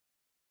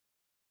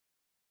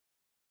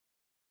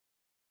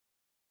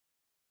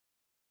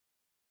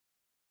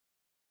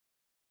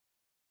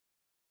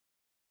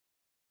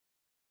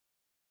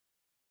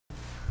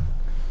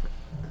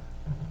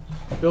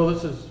Bill,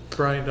 this is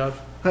Brian Dodge.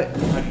 Hi,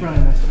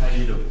 Brian. Nice How do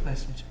you do? to meet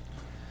you.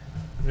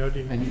 No, do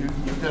you? And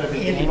you've got to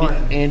be Andy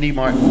Martin. Andy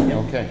Martin,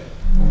 okay.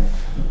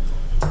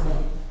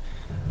 All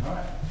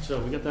right, so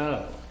we got that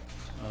out.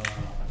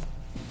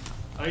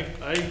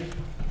 I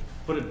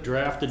put a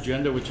draft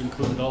agenda which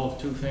included all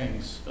of two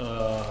things,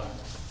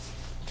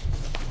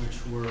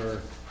 which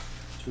were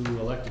to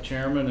elect a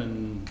chairman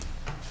and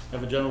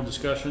have a general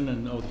discussion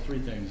and, the three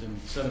things, and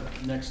set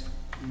a next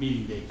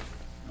meeting date.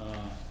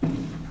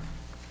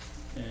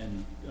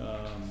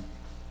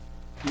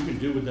 You can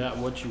do with that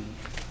what you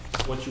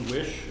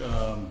wish.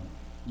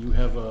 You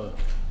have a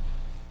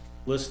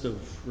list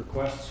of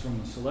requests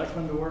from the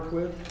selectmen to work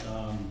with.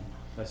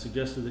 I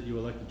suggested that you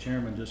elect the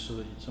chairman just so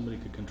that somebody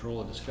could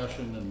control a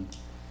discussion and,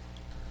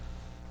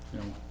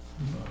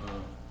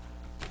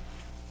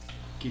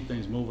 keep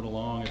things moving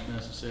along if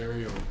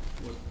necessary, or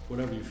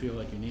whatever you feel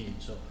like you need.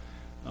 So,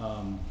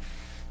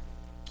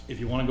 if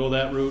you want to go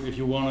that route, if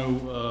you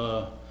want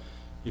to,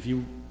 if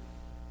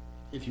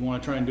you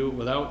want to try and do it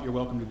without, you're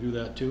welcome to do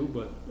that too.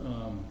 But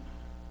I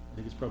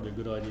think it's probably a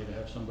good idea to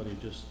have somebody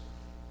just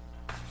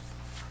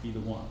either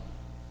one,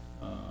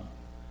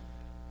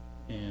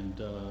 and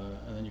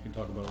then you can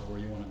talk about where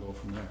you want to go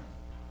from there.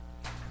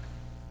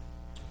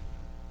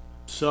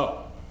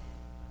 So.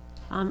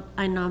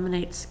 I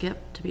nominate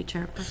Skip to be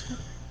chairperson.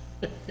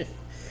 That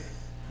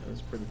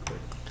was pretty quick.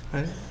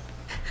 Hi.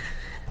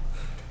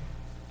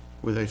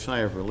 With a sigh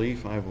of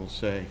relief, I will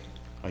say,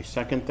 I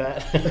second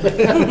that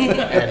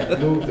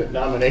and move that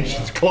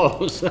nominations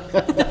close.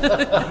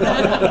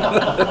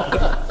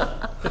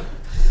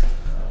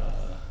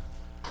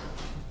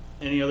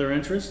 Any other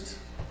interest?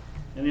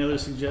 Any other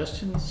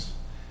suggestions?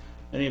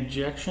 Any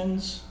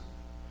objections?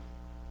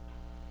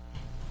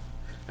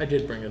 I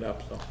did bring it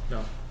up, so,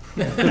 no.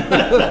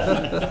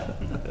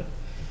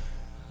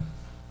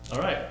 All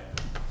right.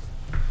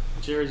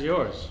 The chair is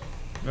yours.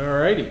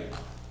 Alrighty.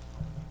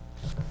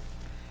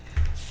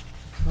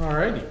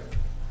 Alrighty.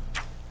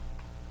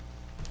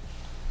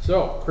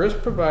 So, Chris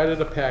provided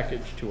a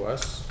package to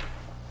us.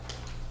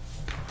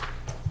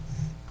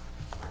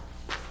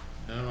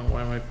 I don't know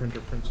why my printer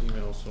prints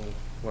email so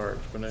large,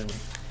 but anyway.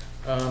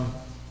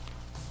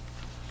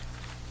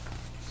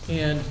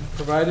 And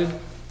provided an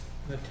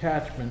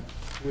attachment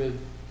with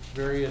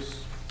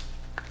various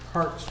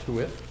parts to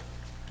it.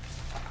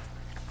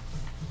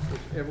 Does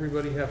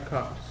everybody have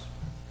copies?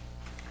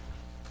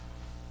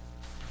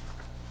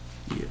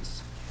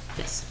 Yes.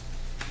 Yes.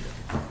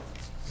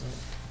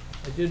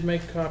 I did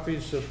make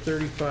copies of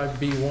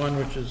 35B1,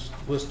 which is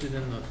listed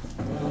in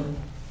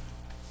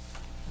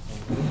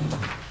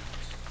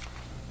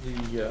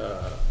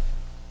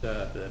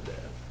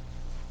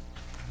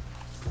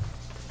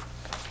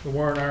the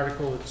warrant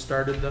article that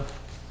started the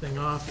thing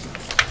off.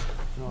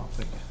 So I'll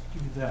do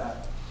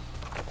that.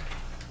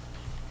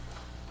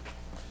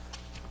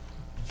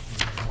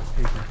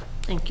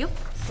 Thank you.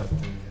 Thank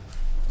you.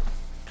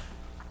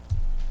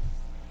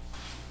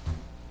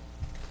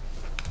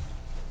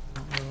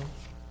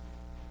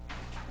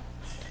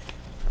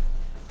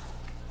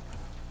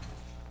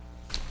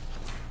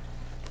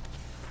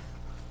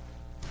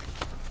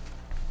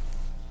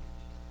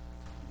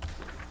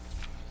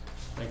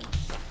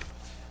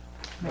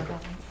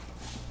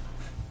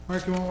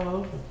 Mark, you want one of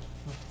those?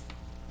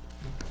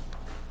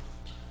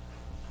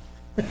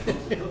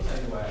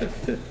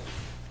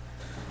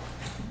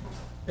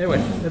 Anyway,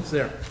 it's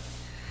there.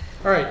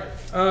 All right,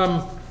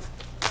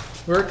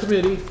 we're a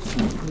committee.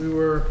 We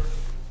were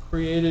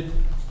created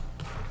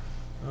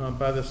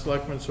by the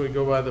selectmen, so we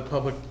go by the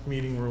public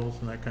meeting rules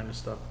and that kind of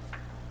stuff.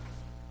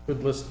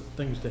 Good list of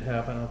things to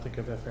have. I don't think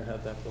I've ever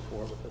had that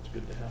before, but that's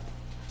good to have.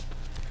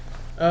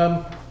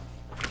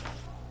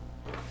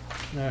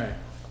 All right.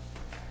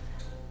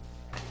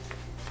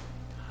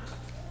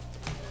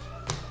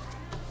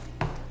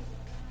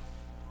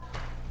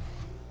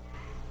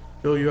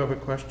 Bill, you have a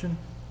question?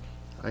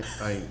 I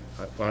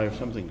have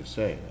something to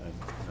say.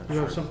 You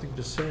have something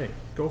to say.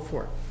 Go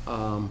for it.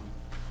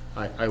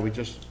 I would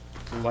just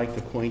like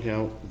to point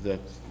out that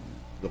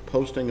the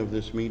posting of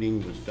this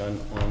meeting was done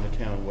on the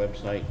town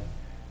website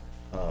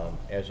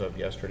as of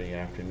yesterday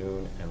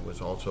afternoon, and was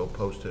also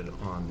posted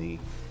on the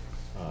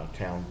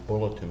town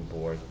bulletin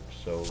board.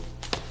 So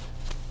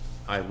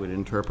I would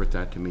interpret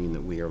that to mean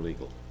that we are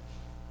legal.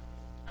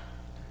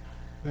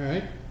 All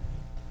right.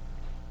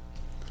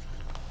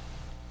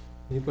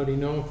 Anybody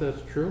know if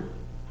that's true?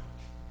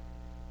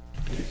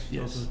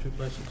 Yes. Those are the two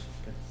places?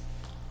 Okay.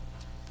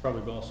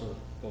 Probably also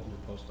both of the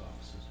post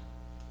offices.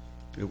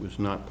 It was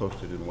not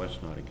posted in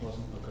West Nottingham.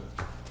 Wasn't?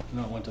 Okay.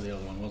 No, it went to the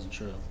other one. Wasn't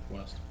sure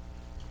West.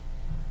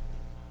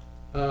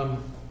 All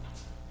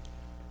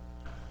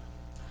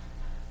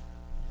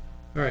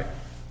right.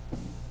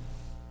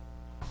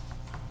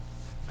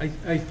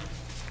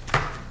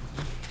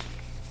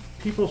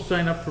 People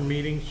sign up for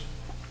meetings,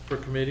 for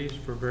committees,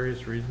 for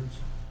various reasons.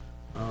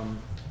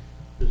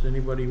 Does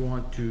anybody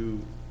want to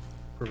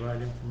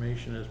provide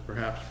information as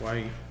perhaps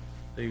why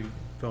they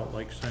felt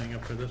like signing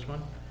up for this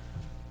one?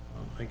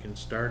 I can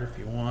start if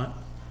you want.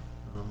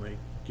 I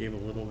gave a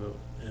little bit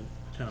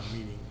at town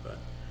meeting, but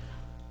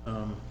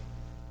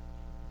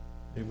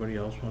Anybody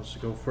else wants to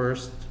go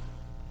first?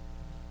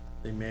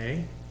 They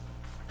may.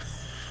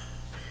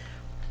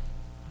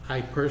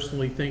 I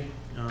personally think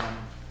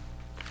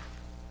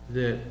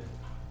that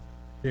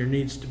there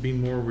needs to be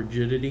more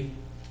rigidity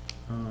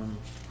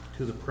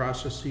to the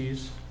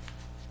processes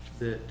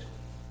that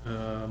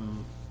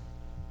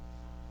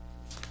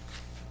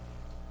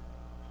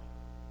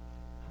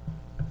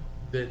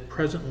that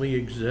presently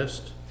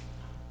exist,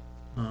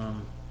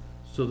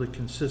 so the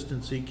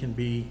consistency can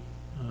be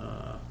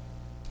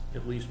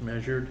at least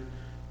measured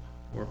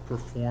or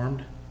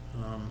performed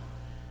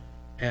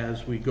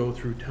as we go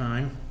through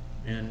time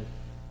and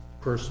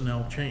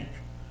personnel change.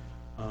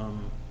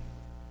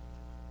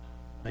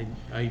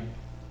 I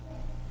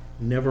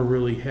never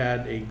really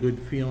had a good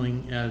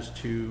feeling as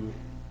to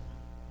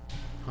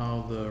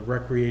how the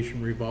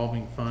Recreation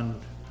Revolving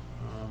Fund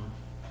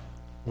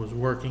was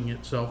working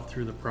itself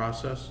through the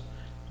process.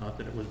 Not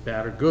that it was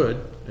bad or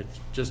good, it's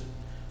just,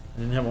 I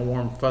didn't have a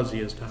warm fuzzy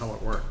as to how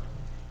it worked.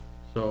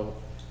 So,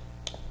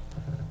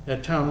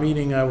 at town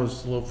meeting, I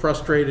was a little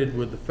frustrated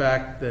with the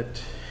fact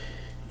that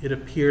it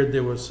appeared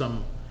there was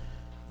some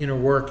inner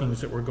workings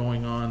that were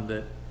going on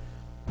that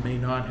may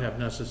not have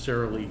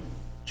necessarily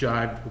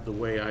jived with the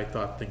way I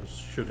thought things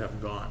should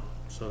have gone.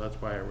 So that's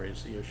why I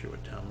raised the issue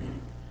at town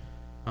meeting.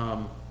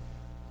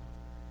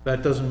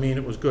 That doesn't mean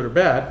it was good or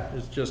bad,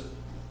 it just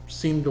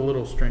seemed a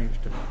little strange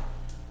to me.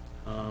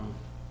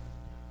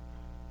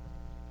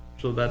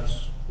 So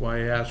that's why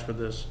I asked for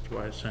this, that's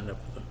why I signed up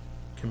for the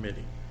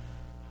committee.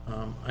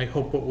 I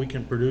hope what we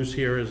can produce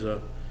here is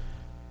a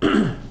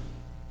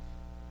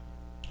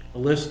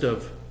list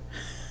of,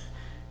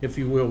 if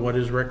you will, what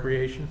is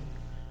recreation,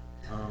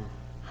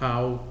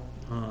 how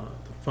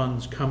the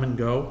funds come and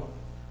go,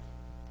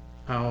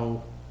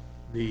 how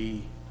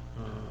the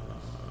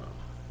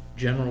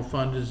general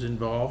fund is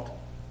involved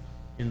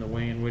in the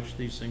way in which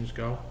these things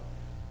go,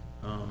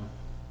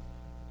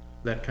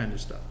 that kind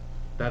of stuff.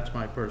 That's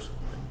my personal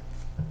opinion.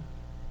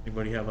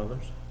 Anybody have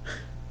others?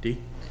 Dee?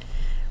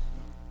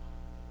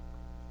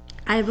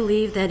 I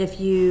believe that if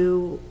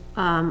you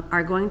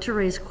are going to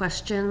raise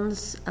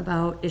questions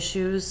about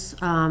issues,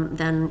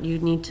 then you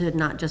need to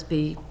not just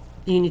be,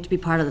 you need to be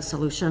part of the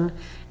solution.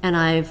 And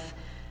I've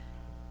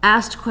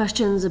asked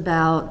questions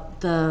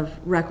about the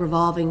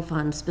RecRevMtg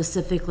Fund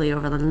specifically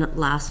over the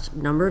last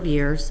number of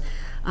years,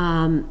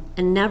 and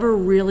never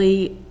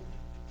really,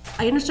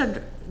 I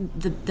understood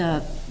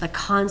the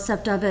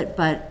concept of it,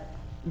 but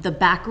the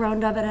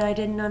background of it I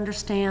didn't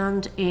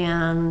understand,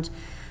 and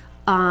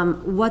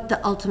what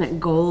the ultimate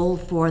goal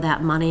for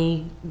that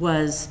money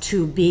was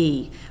to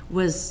be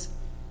was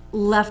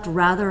left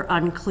rather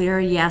unclear.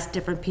 You asked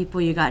different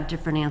people, you got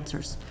different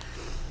answers.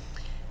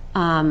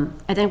 I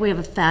think we have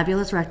a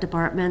fabulous rec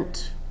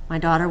department. My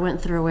daughter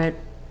went through it.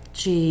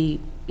 She,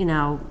 you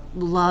know,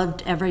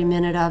 loved every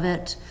minute of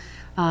it.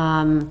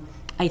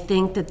 I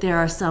think that there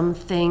are some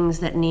things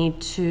that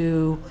need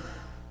to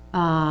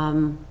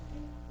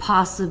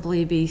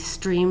possibly be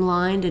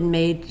streamlined and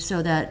made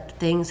so that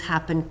things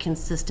happen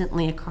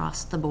consistently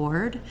across the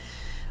board.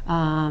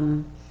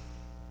 And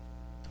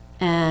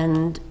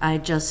I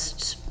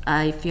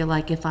feel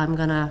like if I'm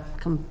gonna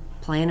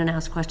complain and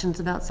ask questions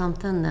about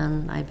something,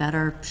 then I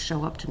better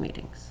show up to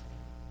meetings.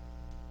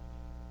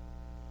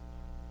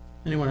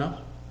 Anyone else?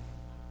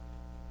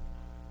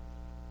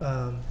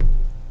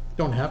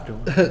 Don't have to.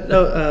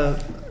 No,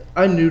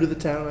 I'm new to the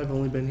town. I've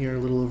only been here a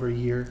little over a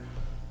year.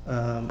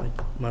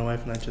 My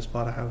wife and I just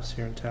bought a house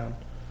here in town.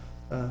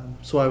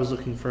 So I was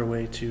looking for a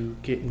way to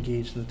get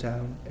engaged in the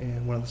town,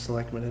 and one of the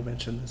selectmen had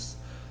mentioned this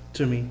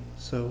to me,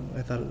 so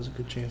I thought it was a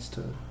good chance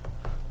to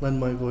lend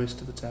my voice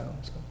to the town.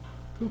 So.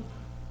 Cool.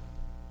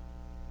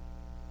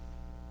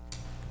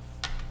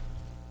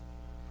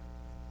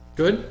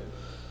 Good?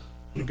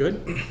 You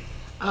good?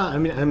 I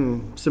mean,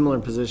 I'm similar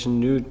position,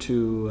 new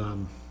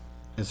to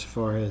as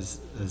far as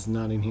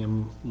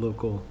Nottingham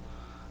local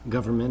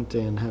government,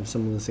 and have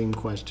some of the same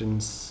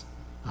questions.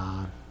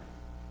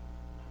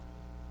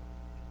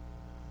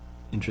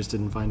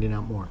 Interested in finding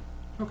out more.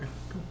 Okay,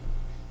 cool.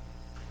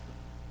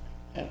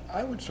 And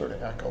I would sort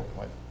of echo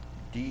what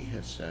Dee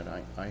has said.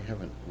 I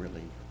haven't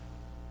really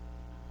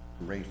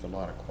raised a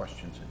lot of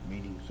questions at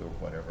meetings or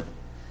whatever.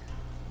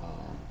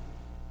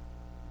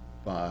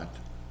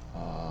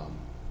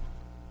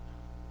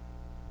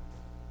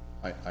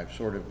 I've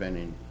sort of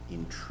been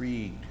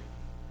intrigued.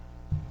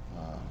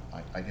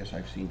 I guess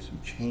I've seen some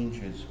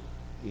changes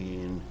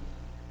in,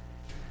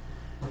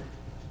 I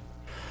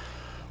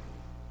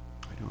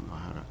don't know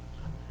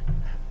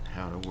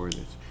how to word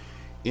this.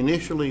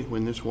 Initially,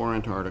 when this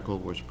warrant article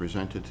was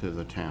presented to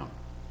the town,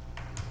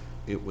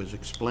 it was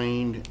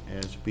explained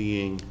as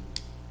being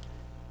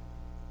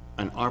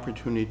an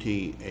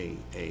opportunity,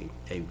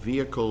 a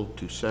vehicle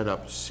to set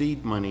up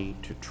seed money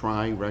to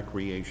try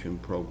recreation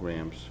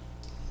programs,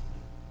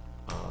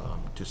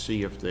 to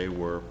see if they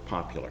were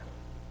popular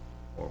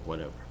or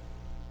whatever,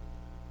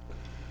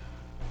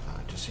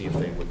 to see if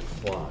they would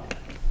fly.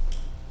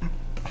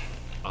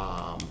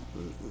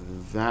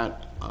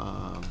 That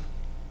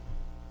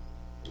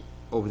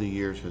over the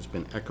years has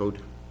been echoed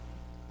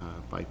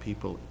by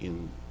people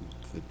in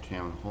the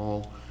town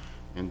hall.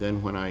 And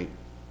then when I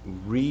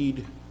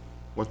read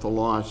what the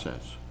law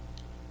says,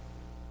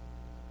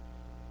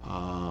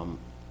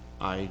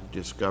 I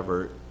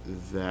discover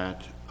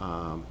that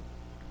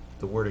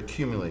the word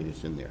accumulate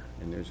is in there,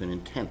 and there's an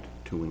intent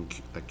to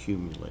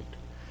accumulate.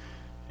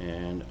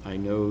 And I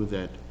know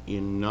that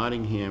in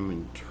Nottingham,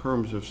 in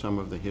terms of some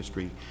of the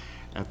history,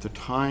 at the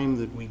time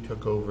that we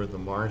took over the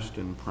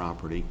Marston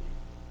property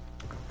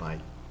by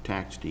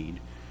tax deed,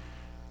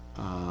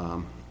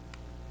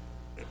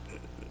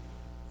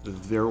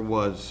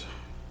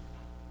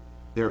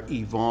 there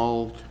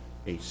evolved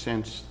a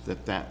sense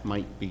that that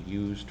might be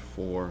used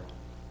for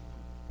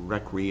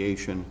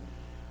recreation,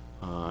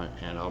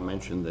 and I'll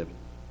mention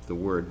the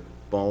word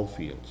ball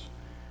fields.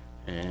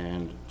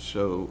 And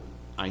so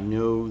I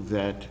know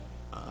that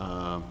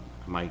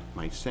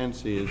my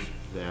sense is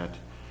that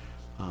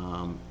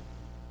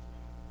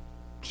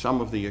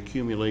some of the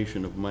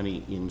accumulation of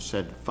money in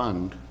said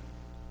fund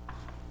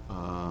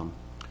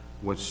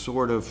was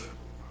sort of,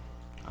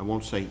 I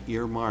won't say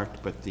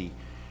earmarked, but the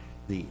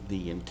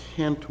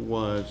intent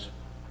was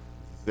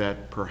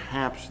that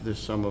perhaps this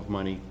sum of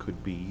money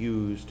could be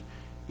used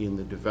in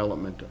the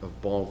development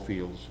of ball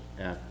fields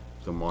at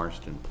the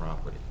Marston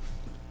property.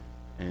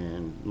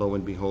 And lo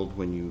and behold,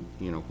 when you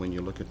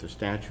look at the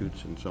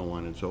statutes and so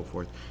on and so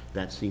forth,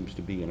 that seems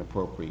to be an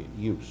appropriate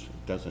use.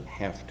 It doesn't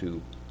have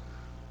to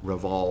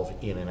revolve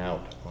in and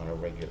out on a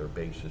regular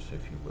basis,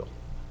 if you will.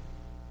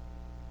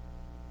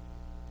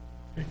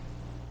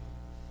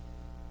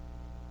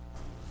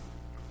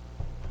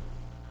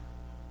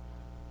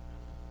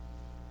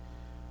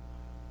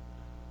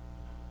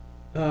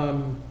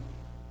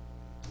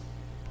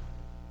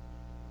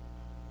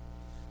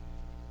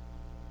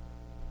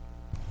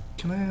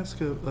 Can I ask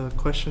a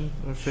question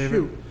or a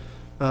favor?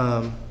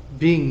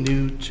 Being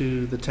new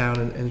to the town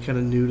and kind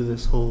of new to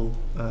this whole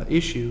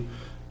issue,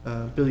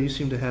 Bill, you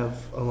seem to have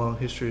a long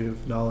history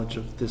of knowledge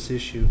of this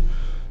issue.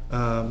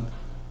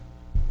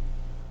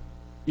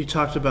 You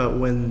talked about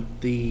when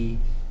the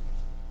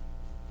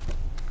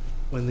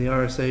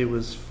RSA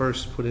was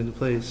first put into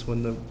place,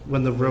 when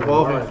the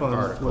revolving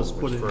fund was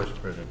put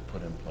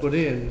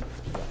in,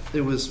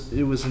 it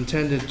was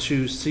intended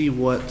to see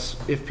what,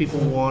 if people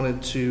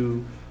wanted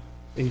to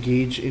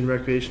engage in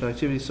recreational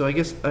activities. So I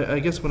guess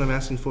what I'm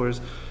asking for is,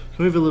 can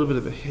we have a little bit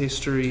of a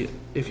history,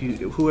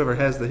 whoever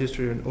has the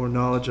history or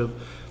knowledge of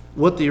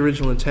what the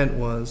original intent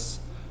was,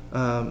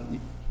 and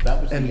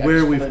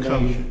where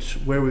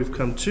we've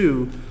come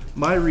to.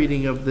 My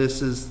reading of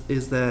this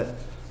is that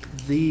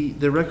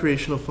the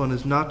recreational fund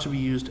is not to be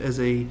used as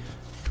a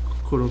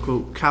quote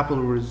unquote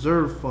capital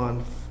reserve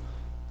fund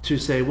to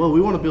say, well,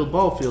 we want to build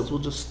ball fields, we'll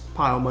just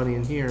pile money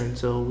in here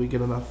until we get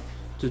enough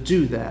to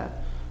do that.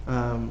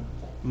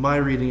 My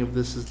reading of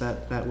this is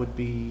that would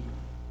be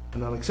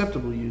an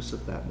unacceptable use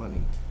of that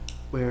money,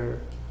 where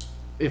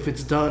if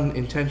it's done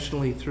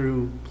intentionally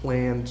through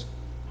planned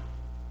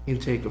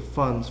intake of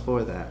funds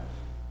for that.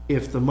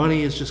 If the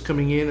money is just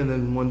coming in and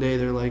then one day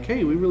they're like,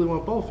 hey, we really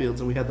want ball fields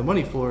and we had the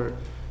money for it,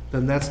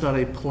 then that's not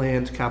a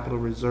planned capital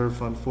reserve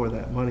fund for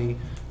that money,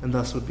 and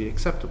thus would be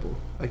acceptable,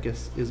 I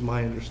guess, is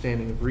my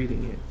understanding of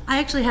reading it. I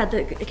actually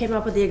came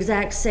up with the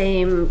exact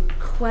same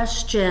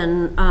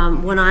question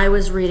when I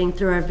was reading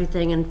through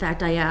everything. In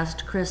fact, I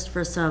asked Chris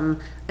for some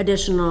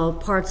additional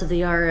parts of the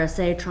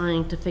RSA,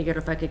 trying to figure out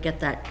if I could get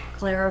that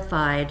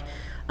clarified,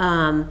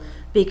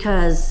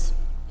 because,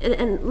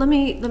 and let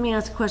me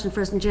ask a question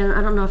first, and Jen,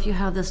 I don't know if you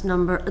have this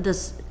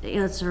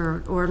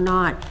answer or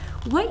not.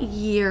 What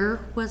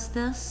year was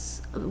this?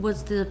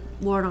 Was the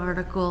warrant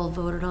article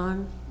voted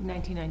on?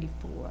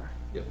 1994.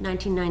 Yep.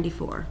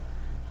 1994.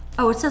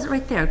 Oh, it says it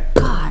right there.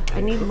 God,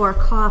 I need more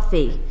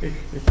coffee.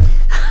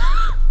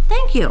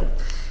 Thank you.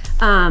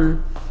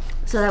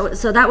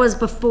 So that was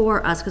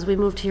before us, because we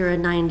moved here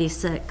in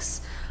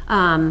 96.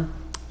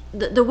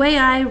 The way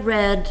I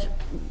read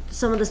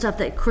some of the stuff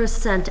that Chris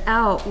sent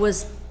out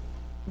was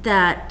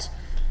that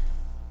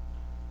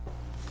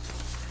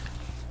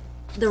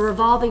the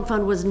revolving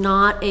fund was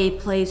not a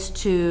place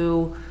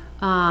to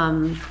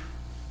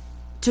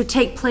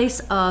take place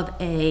of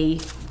a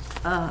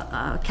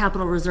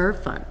capital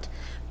reserve fund.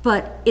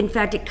 But in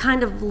fact, it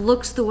kind of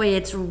looks the way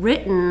it's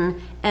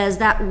written as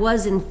that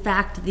was in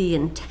fact the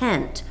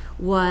intent,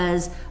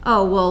 was,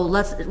 oh, well,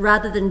 let's,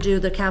 rather than do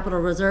the capital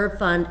reserve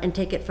fund and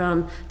take it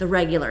from the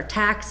regular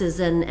taxes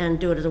and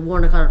do it as a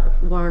warrant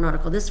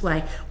article this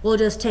way, we'll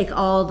just take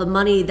all the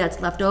money that's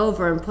left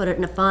over and put it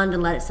in a fund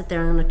and let it sit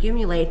there and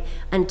accumulate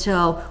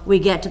until we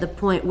get to the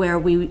point where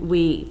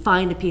we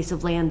find a piece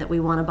of land that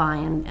we want to buy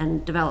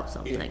and develop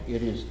something.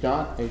 It is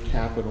not a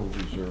capital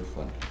reserve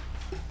fund.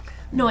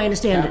 No, I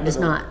understand it is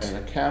not. And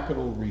a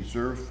capital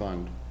reserve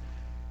fund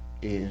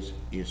is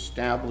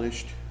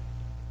established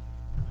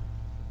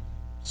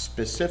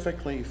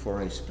specifically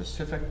for a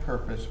specific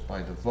purpose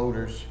by the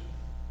voters,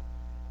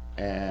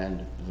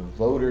 and the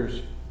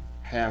voters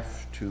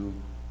have to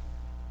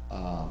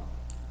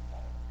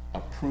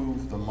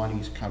approve the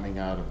monies coming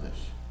out of this.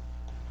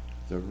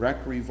 The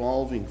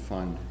RecRevolving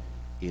fund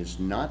is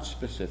not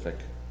specific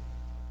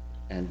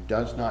and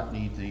does not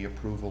need the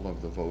approval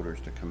of the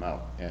voters to come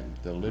out. And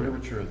the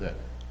literature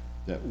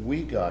that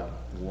we got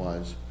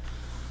was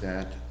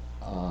that,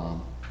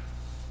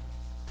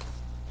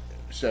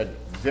 said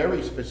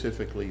very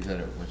specifically that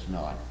it was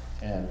not.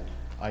 And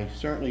I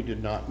certainly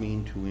did not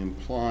mean to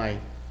imply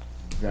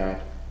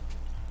that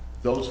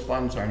those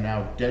funds are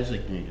now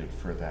designated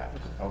for that,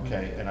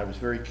 okay? And I was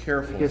very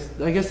careful.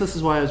 I guess this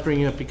is why I was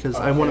bringing it up, because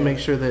I want to make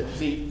sure that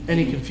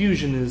any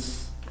confusion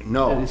is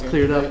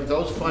cleared up.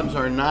 Those funds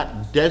are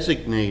not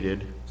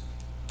designated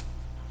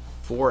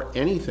for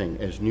anything,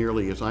 as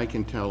nearly as I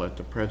can tell at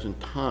the present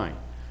time.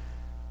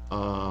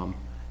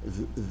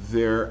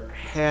 There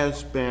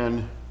has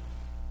been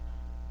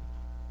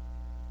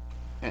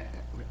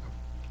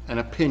an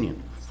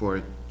opinion,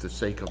 for the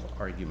sake of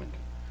argument,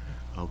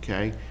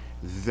 okay,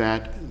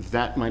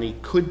 that money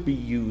could be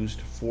used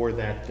for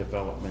that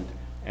development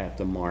at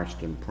the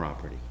Marston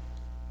property,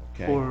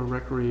 okay? For a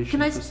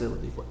recreation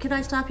facility. Can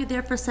I stop you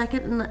there for a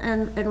second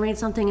and read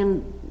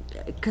something?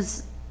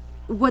 Because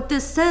what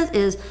this says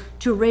is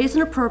to raise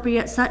and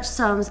appropriate such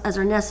sums as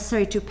are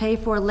necessary to pay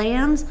for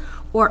lands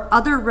or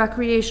other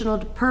recreational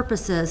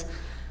purposes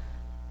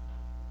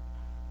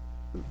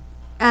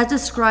as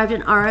described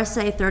in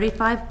RSA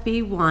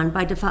 35B1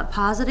 by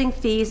depositing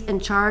fees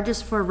and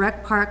charges for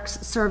rec parks,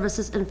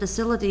 services, and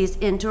facilities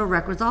into a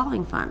rec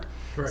revolving fund.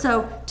 Correct.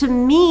 So to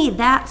me,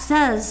 that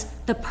says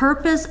the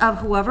purpose of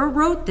whoever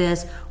wrote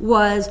this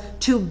was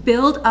to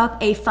build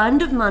up a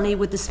fund of money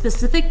with the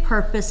specific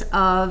purpose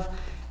of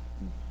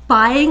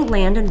buying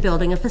land and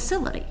building a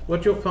facility.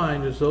 What you'll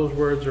find is those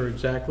words are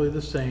exactly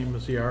the same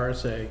as the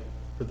RSA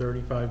for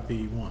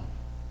 35B1.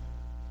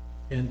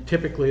 And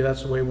typically,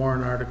 that's the way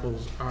warrant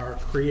articles are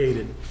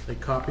created. They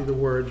copy the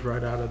words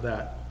right out of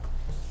that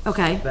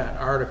Okay.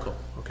 article,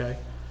 okay?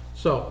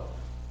 So,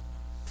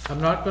 I'm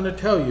not gonna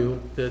tell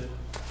you that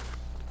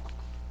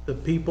the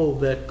people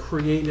that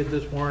created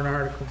this warrant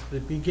article at the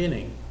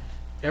beginning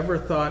ever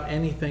thought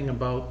anything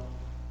about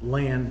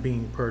land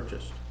being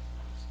purchased.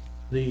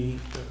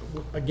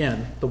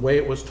 Again, the way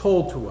it was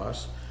told to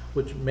us,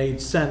 which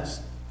made sense,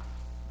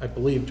 I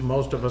believe, to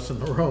most of us in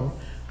the room,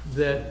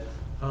 that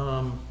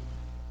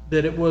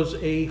it was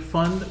a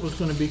fund that was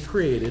gonna be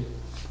created,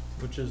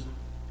 which is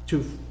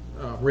to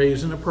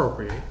raise and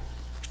appropriate,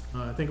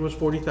 I think it was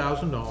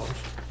 $40,000,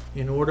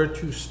 in order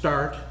to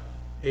start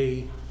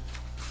a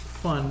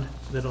fund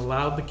that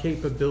allowed the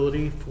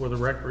capability for the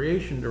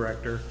recreation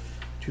director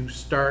to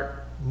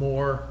start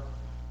more,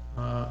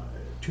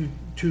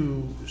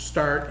 to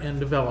start and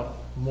develop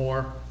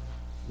more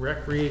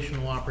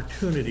recreational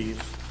opportunities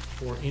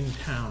for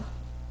in-town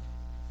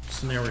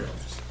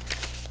scenarios.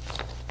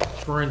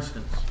 For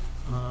instance,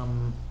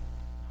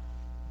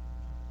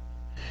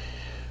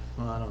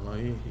 well, I don't know,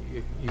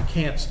 you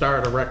can't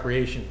start a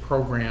recreation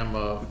program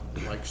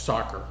like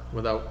soccer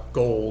without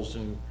goals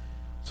and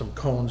some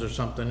cones or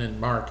something and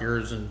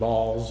markers and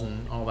balls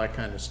and all that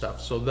kind of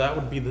stuff. So that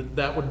would be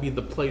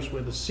the place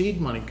where the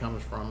seed money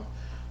comes from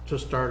to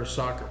start a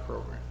soccer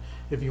program.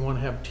 If you want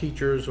to have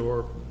teachers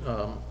or,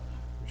 I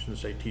shouldn't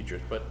say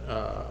teachers, but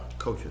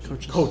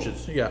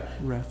coaches, yeah.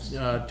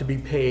 Refs. To be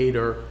paid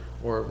or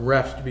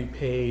refs to be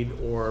paid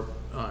or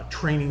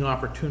training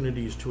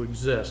opportunities to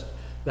exist.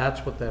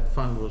 That's what that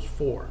fund was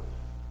for.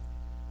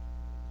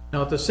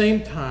 Now, at the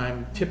same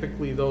time,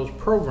 typically those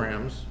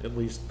programs, at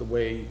least the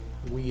way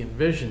we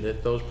envisioned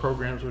it, those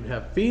programs would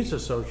have fees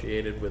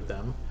associated with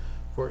them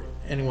for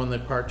anyone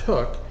that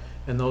partook,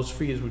 and those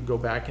fees would go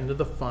back into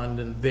the fund,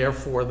 and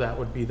therefore that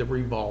would be the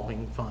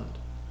revolving fund.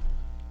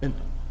 And,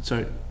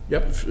 sorry.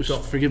 Yep.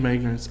 Forgive my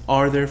ignorance.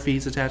 Are there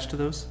fees attached to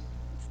those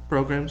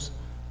programs?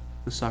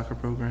 The soccer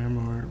program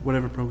or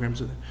whatever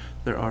programs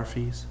there are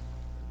fees?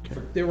 Okay.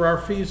 There are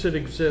fees that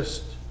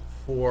exist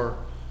for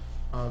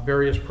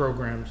various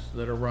programs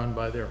that are run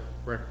by their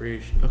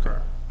recreation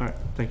department. All right,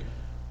 thank you.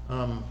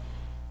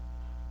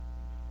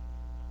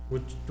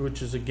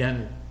 Which is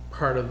again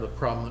part of the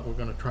problem that we're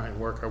going to try and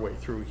work our way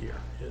through here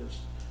is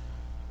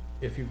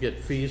if you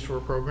get fees for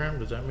a program,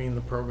 does that mean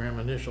the program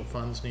initial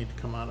funds need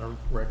to come out of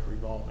rec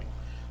revolving?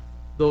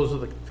 Those are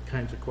the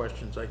kinds of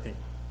questions I think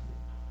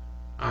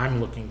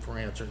I'm looking for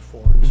answers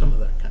for and some of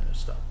that kind of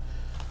stuff.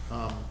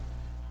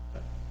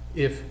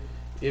 If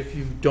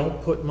you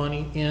don't put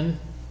money in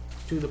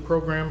to the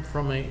program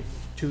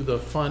to the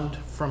fund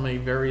from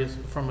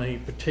a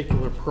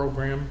particular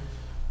program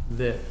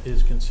that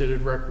is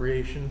considered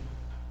recreation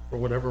for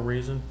whatever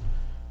reason,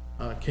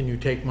 can you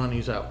take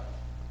monies out?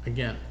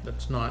 Again,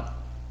 that's not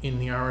in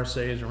the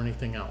RSAs or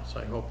anything else.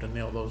 I hope to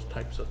nail those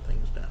types of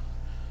things down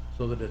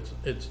so that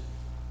it's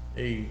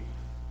a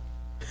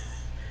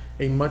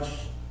much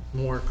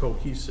more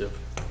cohesive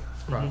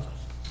process.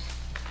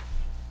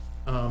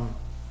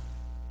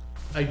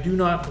 I do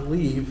not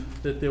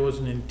believe that there was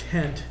an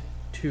intent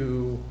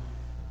to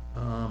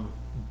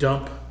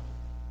dump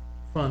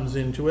funds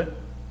into it.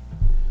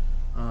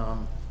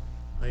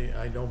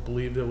 I don't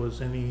believe there was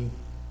any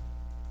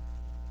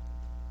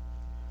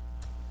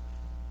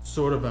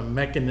sort of a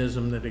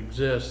mechanism that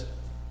exists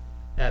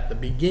at the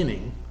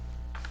beginning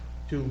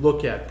to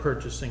look at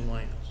purchasing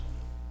lands.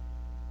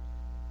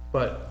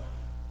 But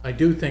I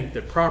do think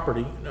that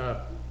property,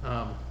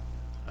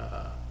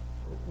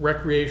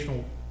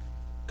 recreational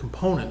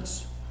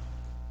components,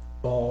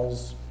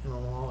 balls,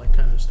 all that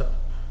kind of stuff,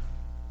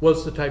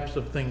 was the types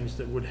of things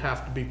that would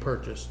have to be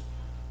purchased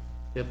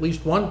at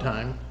least one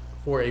time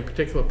for a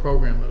particular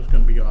program that was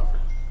going to be offered.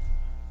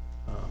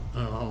 I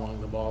don't know how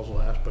long the balls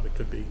last, but it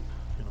could be,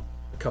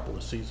 a couple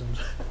of seasons,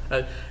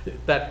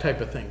 that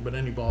type of thing. But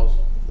any balls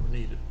were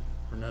needed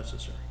or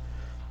necessary.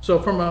 So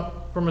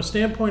from a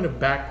standpoint of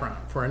background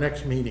for our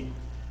next meeting,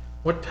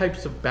 what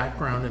types of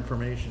background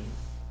information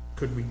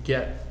could we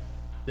get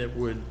that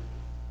would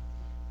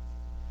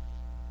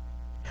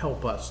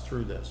help us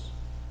through this?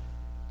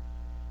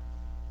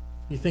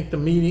 You think the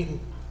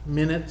meeting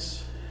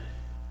minutes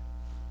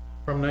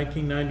from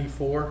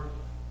 1994?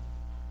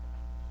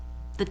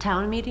 The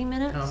town meeting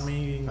minutes? Town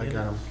meeting I minutes?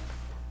 got them.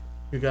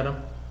 You got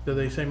them? Did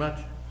they say much?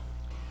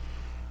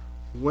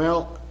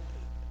 Well,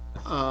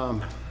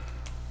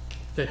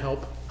 To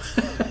help?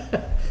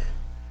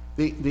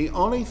 the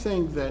only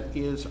thing that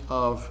is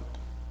of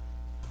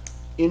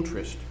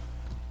interest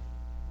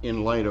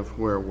in light of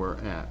where we're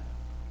at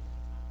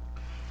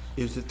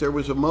is that there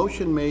was a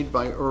motion made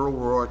by Earl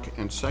Rourke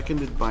and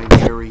seconded by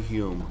Jerry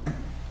Hume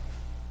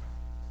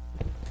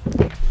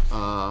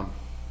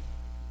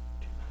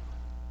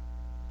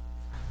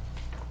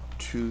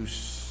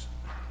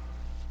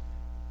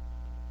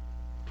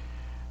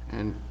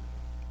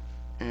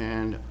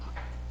and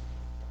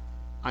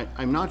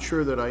I'm not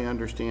sure that I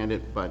understand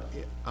it, but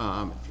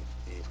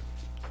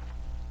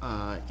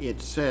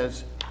it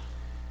says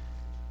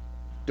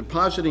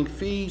depositing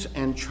fees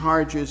and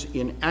charges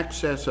in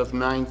excess of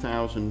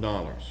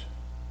 $9,000.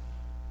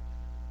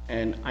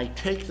 And I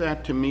take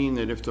that to mean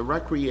that if the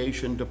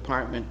Recreation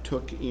Department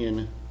took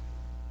in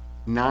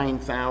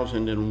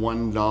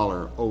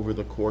 $9,001 over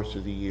the course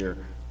of the year,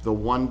 the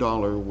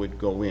 $1 would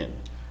go in.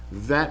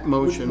 That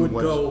motion Would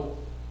was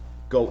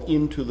go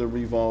into the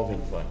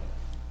revolving fund.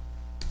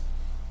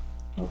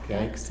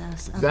 Okay?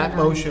 Excess of That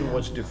motion 9,000.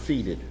 was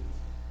defeated.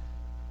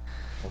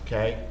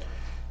 Okay?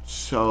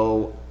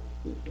 So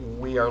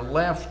we are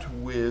left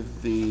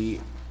with the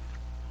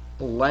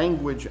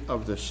language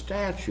of the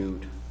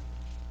statute,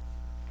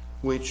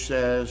 which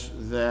says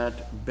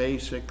that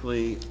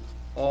basically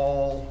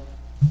all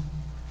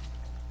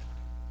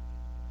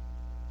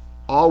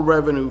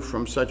revenue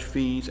from such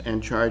fees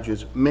and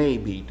charges may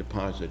be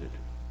deposited.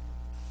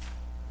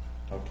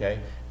 Okay?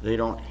 They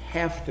don't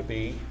have to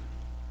be,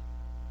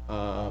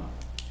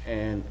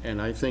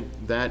 and I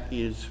think that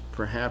is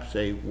perhaps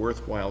a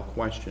worthwhile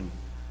question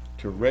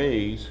to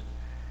raise.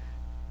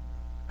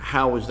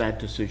 How is that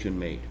decision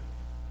made?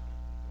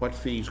 What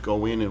fees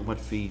go in and what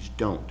fees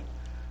don't?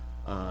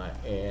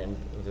 And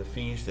the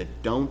fees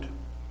that don't,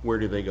 where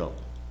do they go?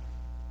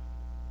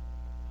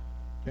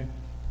 Okay.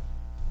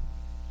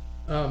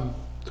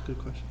 It's a good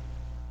question.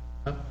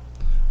 Huh?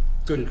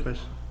 It's a good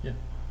question.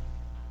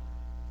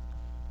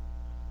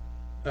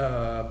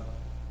 Yeah.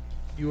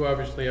 You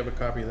obviously have a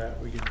copy of that.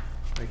 We can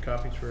make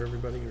copies for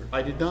everybody, or?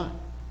 I did not.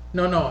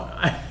 No,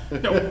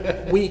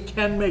 no, we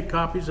can make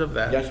copies of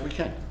that. Yes, we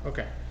can.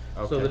 Okay,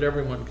 so Okay. that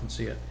everyone can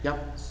see it.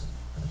 Yep.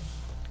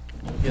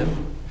 Yes.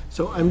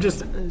 So I'm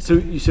just, so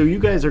you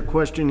guys are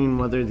questioning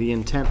whether the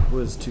intent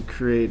was to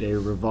create a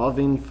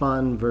revolving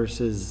fund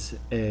versus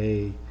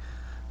a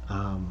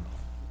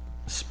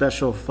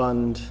special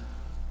fund?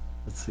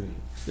 Let's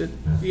see.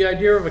 The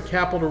idea of a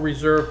capital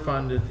reserve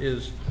fund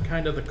is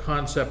kind of the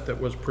concept that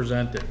was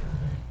presented.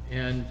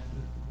 And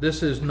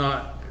this is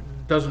not,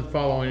 doesn't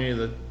follow any of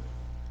the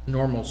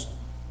normal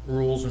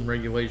rules and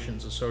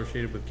regulations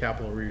associated with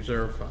capital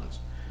reserve funds.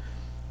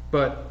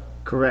 But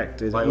Correct.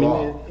 By I mean,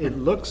 law. it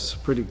looks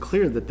pretty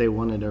clear that they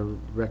wanted a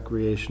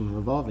recreation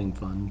revolving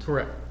fund.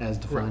 correct, As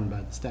defined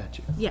by the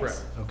statute. Yes.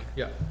 correct, Okay.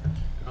 yeah.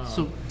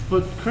 So,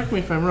 but correct me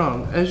if I'm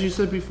wrong, as you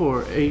said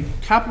before, a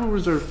capital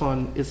reserve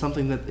fund is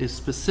something that is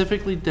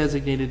specifically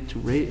designated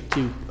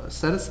to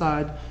set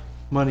aside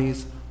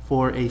monies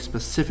for a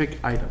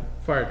specific item.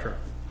 Fire truck.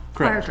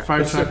 Correct. truck. Fire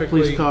truck,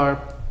 Specifically- police car,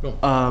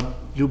 Boom.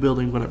 new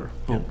building, whatever,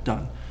 boom,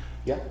 done.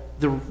 Yeah.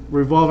 The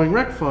revolving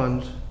rec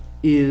fund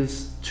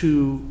is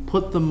to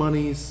put the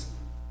monies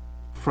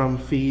from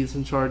fees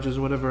and charges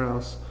or whatever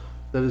else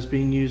that is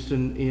being used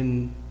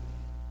that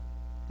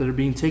are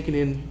being taken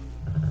in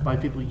by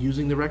people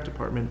using the rec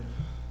department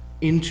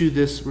into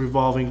this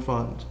revolving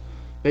fund.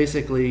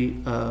 Basically,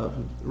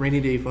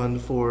 rainy day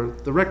fund for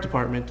the rec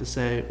department to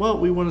say, well,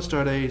 we want to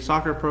start a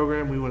soccer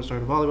program, we want to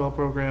start a volleyball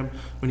program,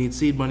 we need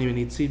seed money.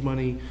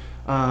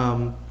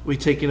 We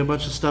take in a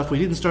bunch of stuff. We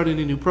didn't start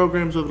any new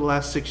programs over the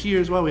last 6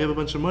 years. Well, we have a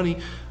bunch of money.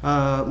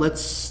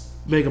 Let's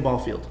make a ball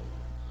field.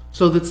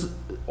 So that's,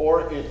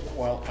 Or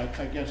well,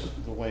 I guess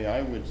the way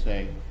I would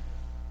say,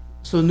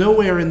 so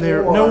nowhere in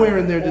there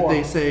did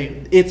they or-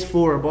 say it's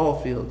for a ball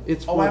field.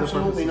 It's for oh, the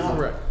absolutely purposes not. of-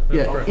 Correct. That's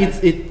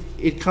Yeah, correct.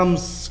 it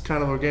comes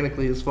kind of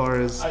organically as far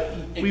as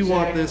we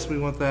want exactly. this, we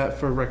want that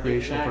for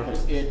recreational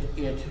purposes.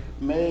 Exactly. It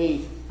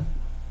may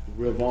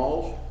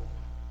revolve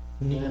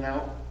in and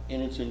out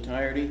in its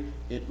entirety.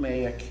 It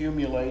may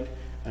accumulate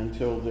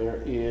until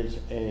there is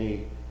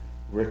a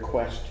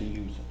request to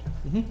use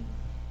it.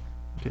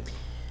 Okay.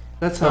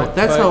 That's But-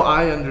 how but-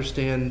 I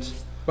understand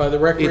By the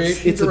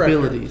recreation its director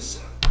abilities.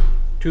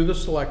 to the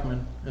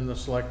selectmen, and the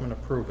selectmen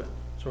approve it.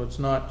 So it's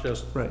not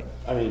just, Right.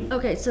 I mean,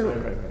 Okay, so,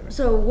 Right.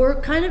 so we're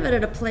kind of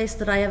at a place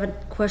that I have a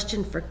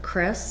question for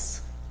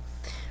Chris.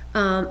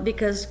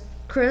 Because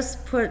Chris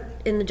put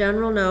in the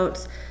general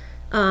notes,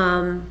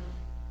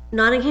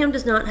 Nottingham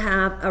does not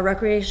have a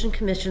recreation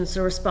commission,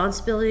 so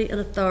responsibility and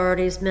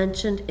authorities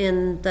mentioned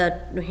in the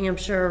New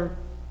Hampshire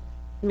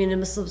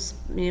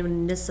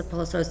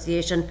Municipal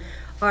Association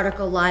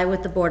article lie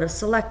with the Board of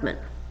Selectmen.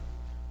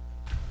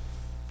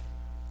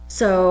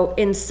 So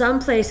in some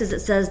places, it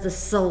says the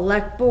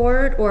select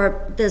board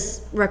or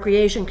this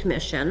recreation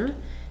commission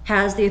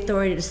has the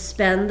authority to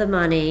spend the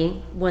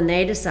money when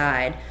they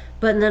decide.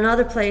 But then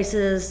other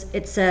places,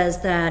 it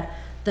says that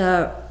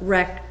the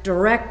rec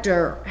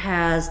director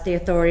has the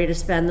authority to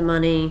spend the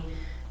money,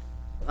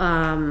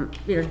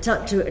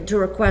 to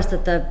request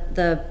that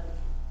the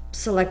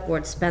select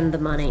board spend the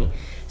money.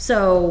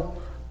 So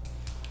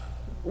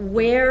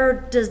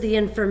where does the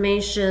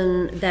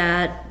information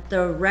that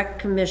the rec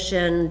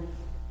commission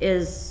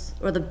is,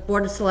 or the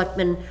Board of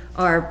Selectmen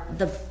are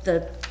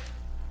the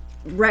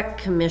rec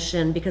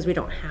commission, because we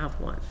don't have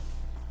one?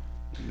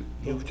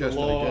 you've just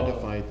law-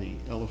 identified the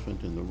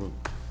elephant in the room.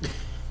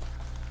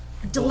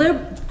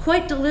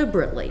 Quite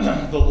deliberately.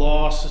 The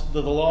law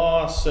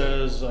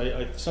says,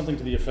 something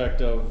to the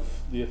effect of,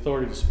 the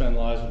authority to spend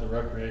lies with the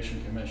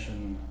Recreation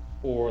Commission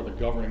or the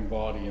governing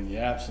body in the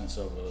absence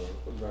of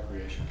a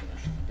Recreation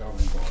Commission, the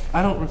governing body.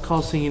 I don't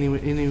recall seeing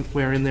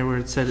anywhere in there where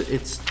it said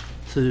it's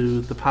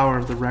to the power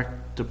of the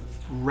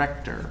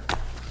director.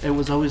 It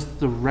was always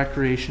the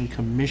Recreation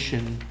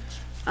Commission.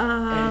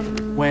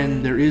 And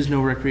when there is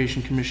no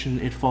Recreation Commission,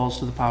 it falls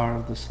to the power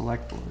of the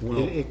select board.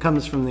 It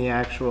comes from the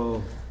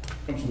actual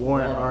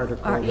warrant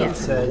article that yes.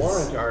 The says.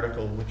 warrant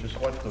article, which is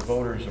what the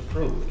voters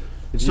approved.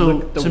 if you So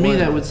look at the to me, that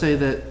warrant- would say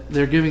that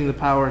they're giving the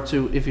power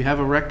to, if you have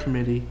a rec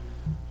committee,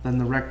 then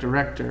the rec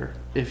director.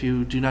 If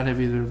you do not have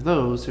either of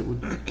those, it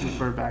would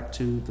refer back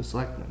to the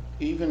selectmen.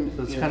 Even,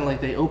 So it's in- kind of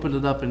like they opened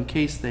it up in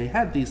case they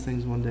had these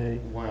things one day,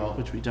 well,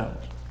 which we don't.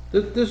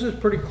 this is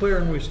pretty clear,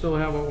 and we still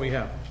have what we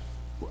have.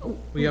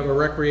 We have a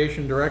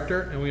recreation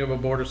director, and we have a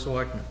board of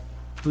selectmen.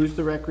 Who's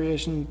the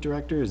recreation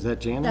director? Is that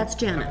Janet? That's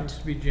Happens Janet.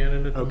 to be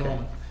Janet at the Okay.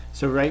 moment.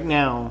 So right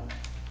now,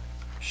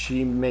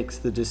 she makes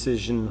the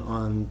decision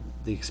on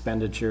the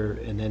expenditure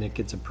and then it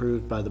gets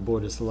approved by the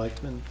Board of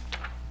Selectmen?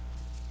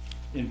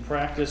 In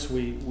practice,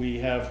 we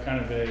have kind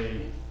of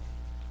I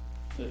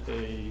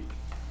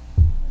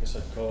guess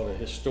I'd call it a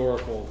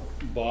historical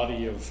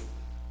body of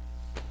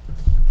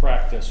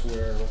practice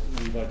where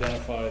we've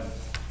identified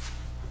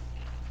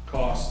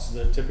costs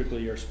that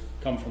typically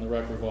come from the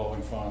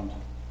revolving fund.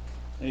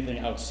 Anything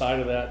outside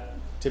of that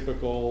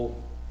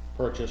typical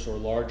purchase or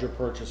larger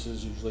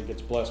purchases usually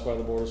gets blessed by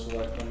the Board of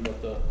Selectmen,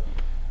 but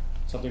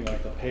something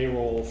like the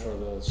payroll for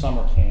the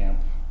summer camp,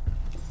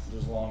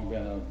 there's long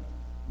been a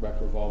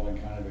revolving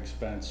kind of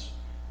expense.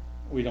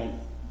 We don't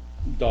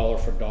dollar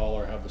for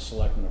dollar have the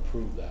selectmen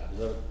approve that. Is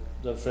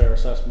that a fair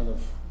assessment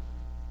of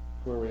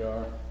where we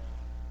are?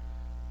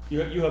 You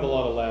have a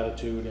lot of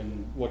latitude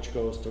in which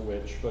goes to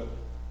which, but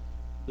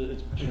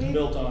it's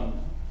built on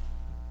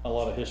a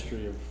lot of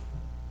history of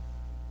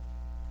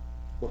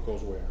what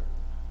goes where.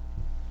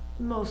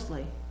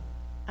 Mostly.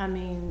 I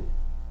mean,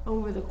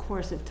 over the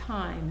course of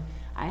time,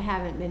 I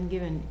haven't been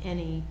given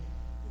any,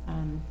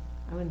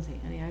 I wouldn't say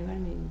any, I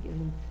haven't been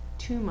given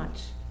too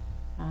much,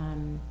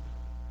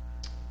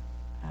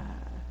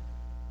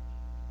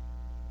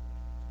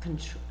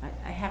 control.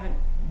 I haven't,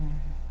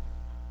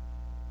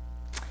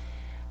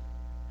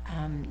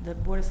 the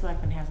Board of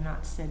Selectmen has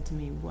not said to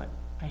me what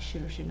I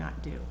should or should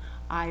not do.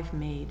 I've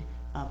made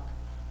up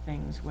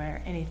things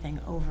where anything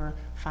over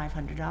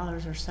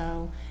 $500 or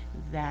so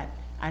that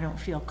I don't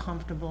feel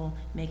comfortable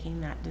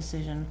making that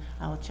decision,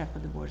 I will check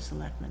with the Board of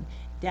Selectmen.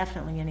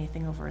 Definitely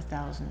anything over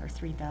 $1,000 or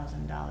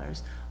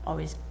 $3,000,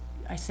 always,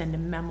 I send a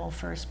memo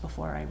first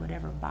before I would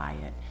ever buy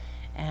it.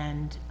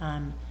 And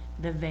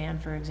the van,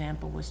 for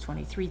example, was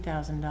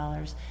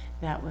 $23,000.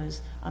 That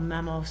was a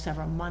memo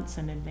several months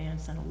in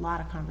advance and a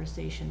lot of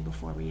conversation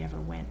before we ever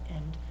went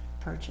and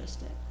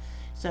purchased it.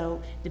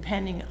 So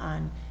depending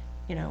on,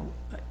 you know,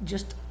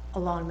 just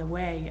along the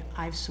way,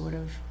 I've sort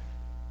of,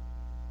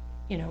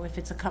 you know, if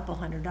it's a couple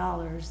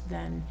 $100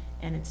 then,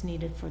 and it's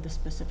needed for the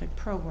specific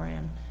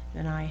program,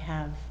 then I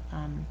have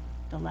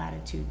the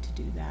latitude to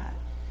do that.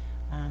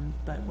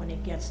 But when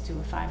it gets to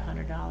a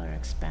 $500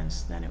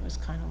 expense, then it was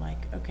kind of like,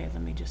 okay,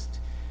 let me just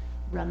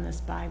run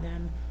this by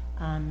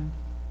them,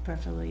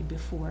 preferably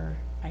before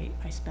I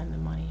spend the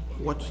money.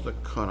 what's the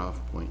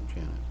cutoff point,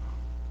 Janet?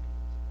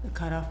 The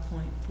cutoff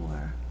point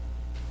for,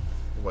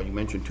 Well, you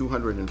mentioned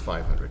 200 and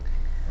 500.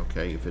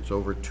 Okay, if it's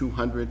over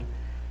 200,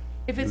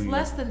 if it's Do you-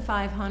 less than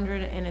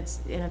 500 and it's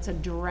a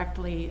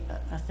directly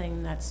a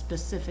thing that's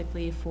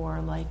specifically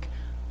for like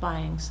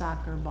buying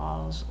soccer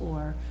balls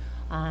or,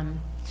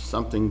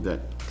 something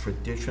that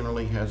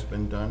traditionally has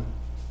been done,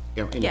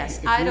 And Yes,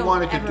 if I you don't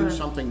wanted to do ever-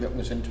 something that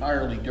was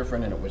entirely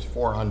different and it was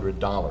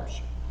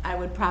 $400, I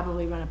would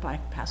probably run it by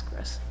past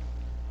Chris.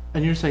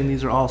 And you're saying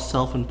these are all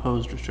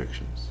self-imposed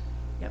restrictions?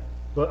 Yep.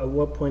 But at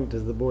what point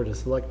does the Board of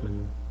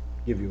Selectmen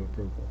give you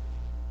approval?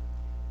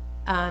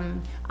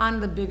 On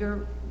the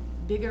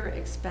bigger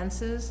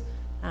expenses,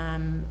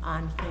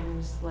 on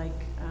things like,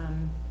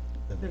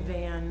 the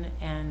van,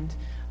 and,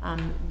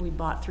 we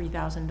bought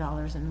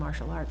 $3,000 in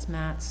martial arts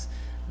mats.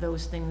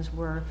 Those things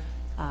were,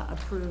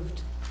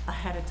 approved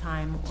ahead of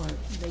time, or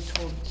they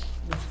told me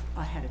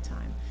ahead of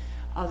time.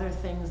 Other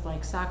things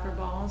like soccer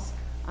balls,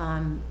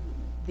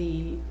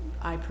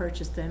 I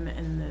purchased them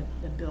and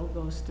the bill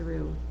goes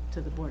through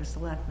to the Board of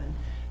Selectmen.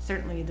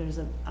 Certainly, there's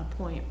a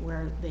point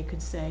where they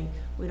could say,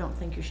 we don't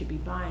think you should be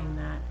buying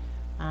that,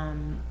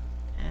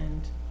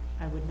 and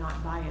I would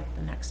not buy it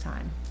the next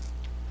time.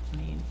 I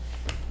mean,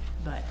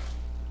 but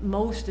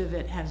most of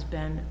it has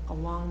been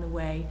along the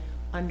way,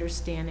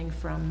 understanding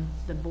from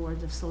the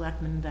boards of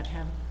selectmen that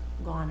have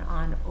gone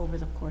on over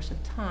the course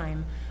of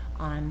time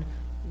on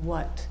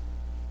what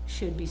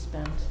should be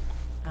spent,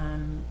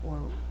 or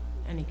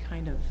any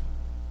kind of,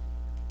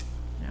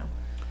 you know.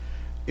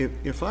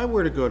 if I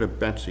were to go to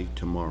Betsy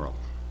tomorrow,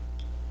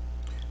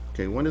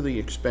 okay, one of the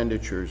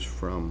expenditures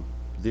from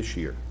this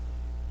year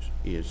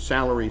is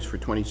salaries for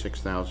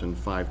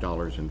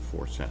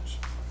 $26,005.04.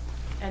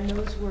 And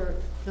those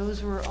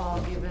were all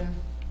given,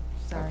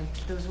 sorry,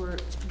 those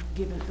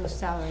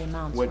salary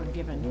amounts were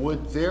given.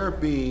 Would there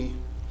be,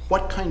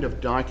 what kind of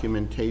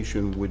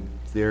documentation would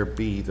there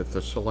be that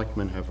the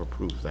selectmen have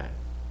approved that?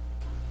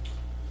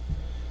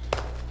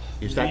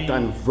 Is that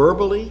done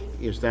verbally?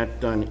 Is that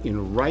done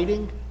in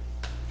writing?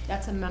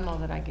 That's a memo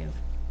that I give.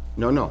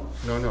 No.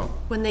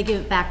 When they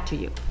give it back to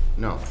you.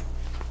 No.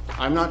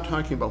 I'm not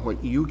talking about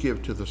what you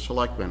give to the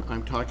selectmen.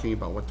 I'm talking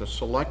about what the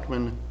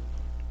selectmen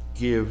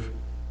give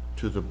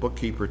to the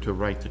bookkeeper to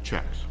write the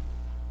checks.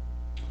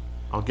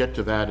 I'll get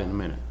to that in a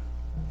minute.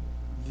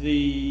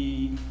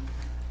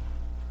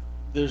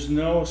 There's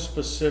no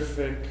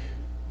specific,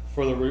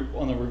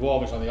 on the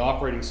revolving, on the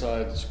operating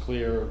side, it's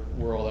clear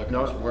where all that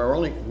comes No, from.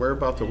 we're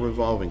about the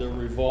revolving. The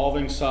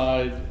revolving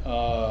side,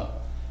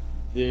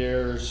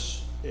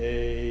 there's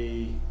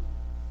a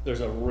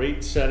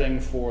rate setting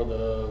for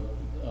the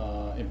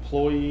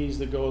employees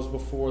that goes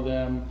before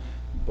them,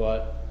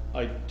 but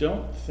I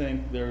don't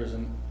think there's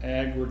no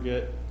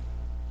aggregate,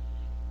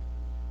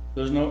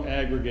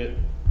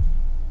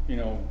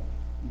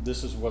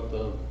 this is what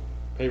the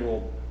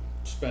payroll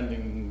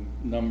spending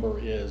number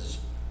is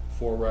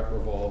for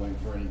RecRevolving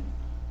for any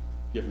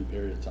given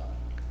period of time.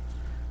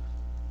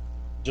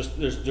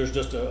 There's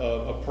just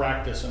a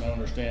practice and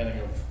understanding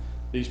of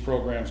these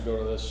programs go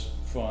to this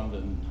fund,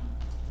 and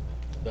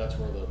that's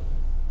where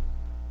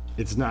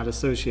It's not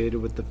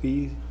associated with the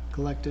fee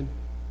collected?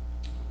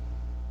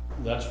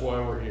 that's why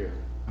we're here.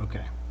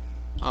 Okay.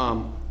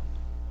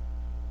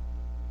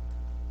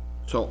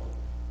 So,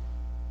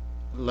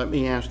 let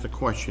me ask the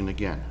question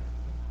again.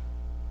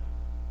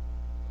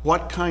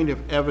 What kind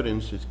of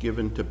evidence is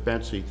given to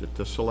Betsy that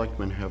the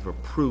selectmen have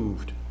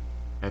approved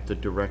at the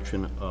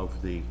direction of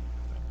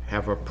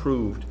have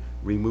approved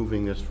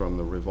removing this from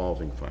the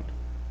revolving fund?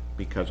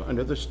 Because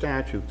under the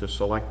statute, the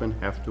selectmen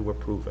have to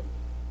approve it.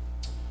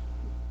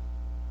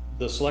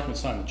 The selectmen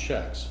sign the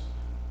checks,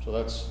 so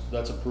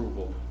that's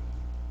approval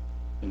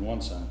in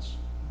one sense.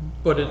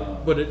 But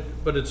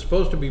it's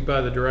supposed to be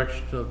by the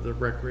direction of the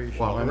recreation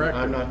Well, director.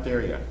 I'm not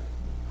there yet.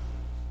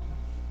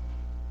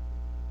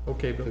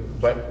 Okay,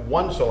 But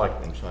one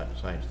selectman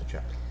signs the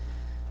check.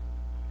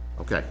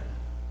 Okay.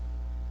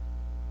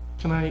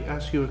 Can I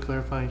ask you a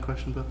clarifying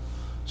question, Bill?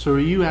 So are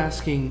you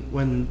asking,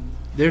 when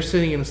they're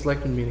sitting in a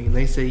selectmen meeting and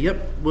they say, yep,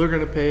 we're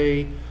gonna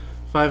pay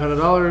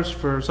 $500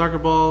 for soccer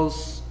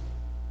balls,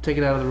 take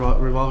it out of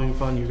the revolving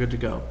fund, you're good to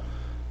go.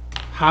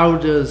 How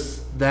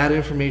does that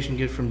information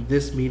get from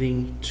this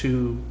meeting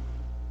to,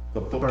 The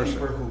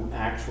bookkeeper who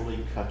actually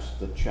cuts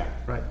the check.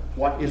 right?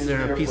 What Is is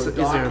there a there piece for of-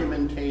 is there-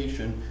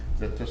 documentation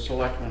that the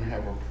selectmen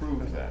have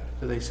approved that?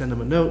 Do they send them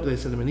a note? Do they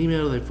send them an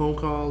email? Do they phone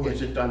call?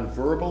 Is it done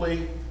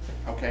verbally?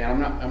 Okay, I'm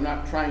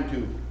not trying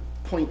to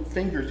point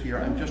fingers here,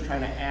 I'm just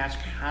trying to ask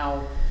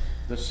how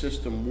the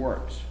system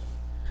works.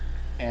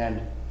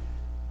 And,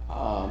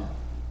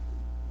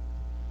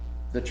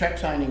 the check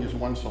signing is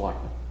one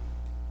selectman.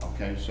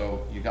 Okay,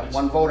 so you got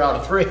one vote out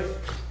of three.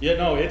 Yeah,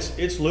 no,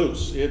 it's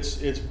loose. It's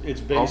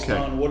based Okay.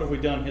 on what have we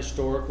done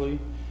historically.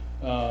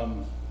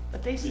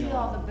 But they see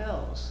all the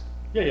bills.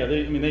 Yeah,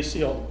 they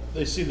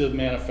see the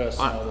manifest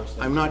and all those things.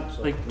 I'm not,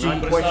 so- Like, I'm do not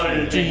you- But it's not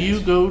questioning. in Do you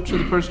advance. go to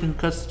the person who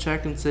cuts the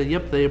check and say,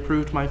 yep, they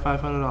approved my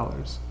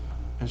 $500?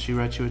 And she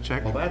writes you a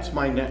check? Well, that's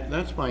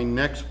my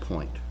next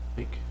point.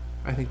 Like,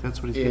 I think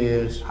that's what he's getting at.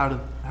 Is-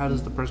 How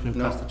does the person who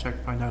cuts No. the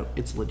check find out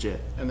it's legit?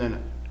 And then,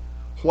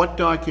 what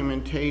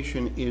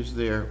documentation is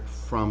there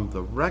from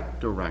the rec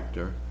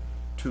director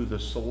to the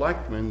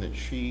selectman that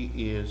she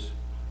is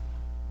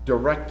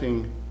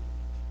directing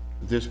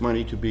this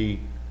money to be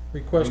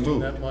requesting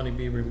removed? that money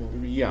be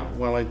removed. Yeah,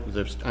 well,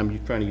 I'm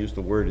trying to use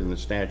the word in the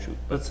statute.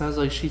 But it sounds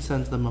like she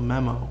sends them a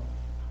memo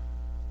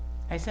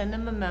I send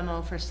them a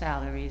memo for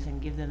salaries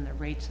and give them the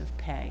rates of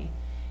pay.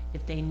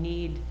 If they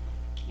need,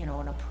 you know,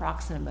 an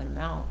approximate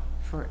amount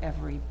for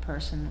every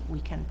person, we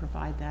can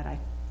provide that. I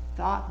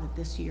thought that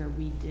this year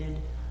we did,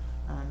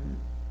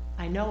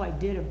 I know I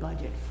did a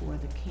budget for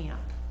the camp.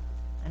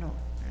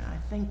 I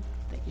think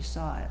that you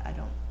saw it. I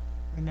don't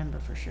remember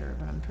for sure,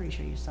 but I'm pretty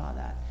sure you saw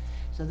that.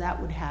 So that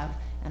would have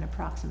an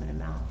approximate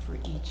amount for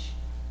each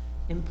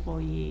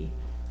employee.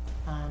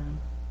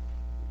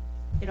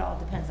 It all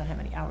depends on how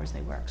many hours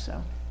they work,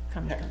 so.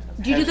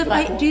 Do you do the,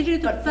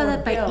 But for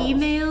that by bills.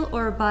 email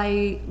or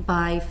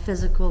by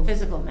physical?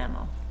 Physical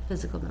memo.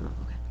 Physical memo,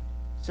 okay.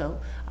 So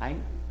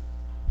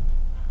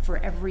for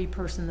every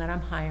person that I'm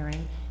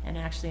hiring, and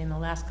actually in the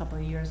last couple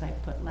of years, I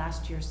put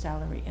last year's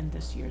salary and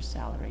this year's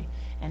salary,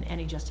 and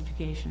any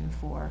justification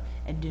for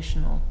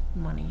additional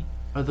money.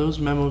 Are those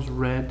memos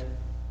read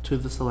to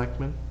the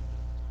selectmen?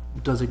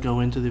 Does it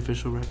go into the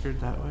official record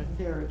that way?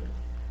 They're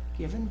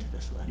given to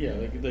the select. Yeah,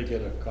 they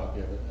get a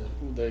copy of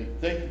it. They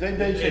They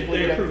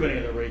basically, approve any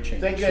of the rate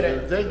changes.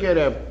 they get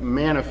a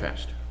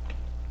manifest,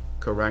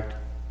 correct,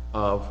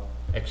 of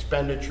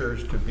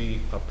expenditures to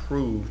be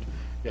approved,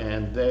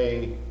 and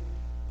they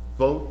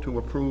vote to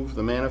approve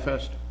the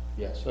manifest?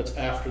 Yes, that's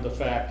after the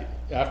fact,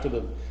 after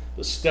the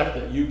step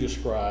that you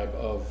describe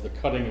of the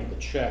cutting of the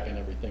check and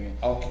everything.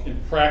 Okay. In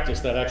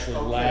practice, that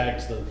actually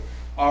lags the,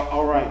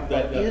 All right,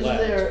 that but is lags,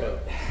 there,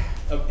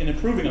 but in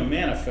approving a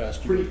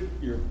manifest,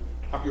 you're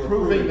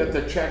approving that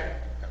the check,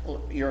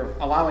 you're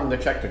allowing the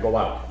check to go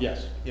out,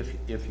 Yes,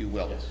 if you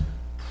will? yes.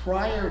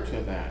 Prior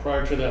to that,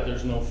 Prior to that,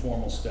 there's no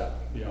formal step,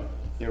 you know.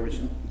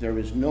 there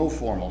is no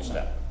formal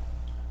step.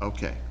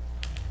 Okay.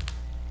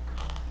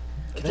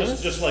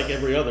 Just like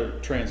every other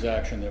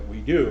transaction that we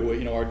do,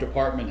 you know, our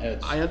department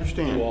heads I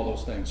understand. do all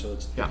those things, so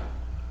it's. Yeah.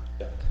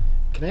 Yeah.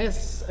 Can I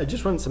ask, I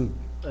just want some,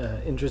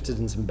 interested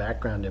in some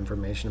background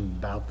information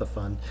about the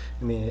fund.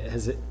 I mean,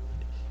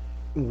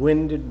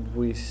 when did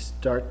we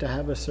start to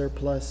have a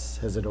surplus?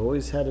 Has it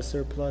always had a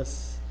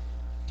surplus?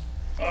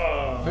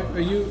 Are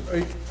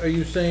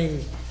you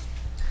saying,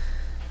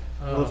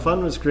 Well, the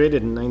fund was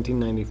created in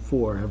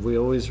 1994. Have we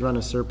always run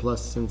a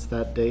surplus since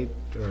that date,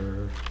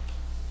 or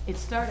It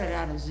started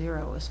out as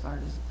zero as far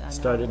as I know.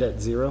 started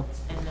at zero?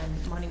 And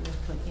then money was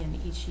put in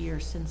each year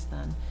since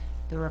then.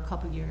 There were a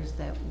couple years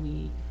that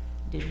we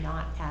did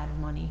not add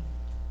money.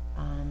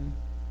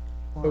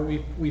 but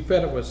we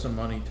fed it with some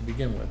money to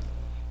begin with,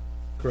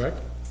 correct?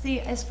 See,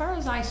 as far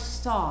as I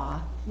saw,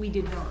 we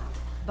did not,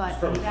 but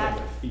Probably fed that,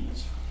 by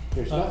fees.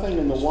 There's nothing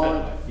in the It's fed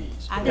warrant. by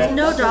fees. I There's don't,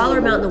 no dollar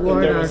amount in the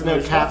warrant There's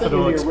article. no capital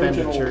nothing in the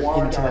original expenditure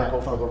warrant into that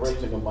article for the fund.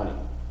 raising of money.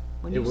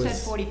 when it you said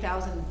was-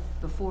 40,000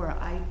 before,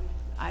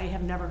 I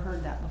have never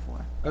heard that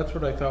before. That's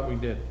what I thought we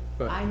did,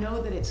 but, I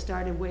know that it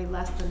started way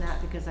less than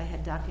that because I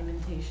had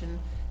documentation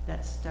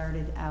that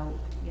started out,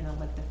 you know,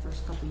 like the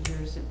first couple of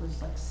years, it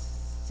was like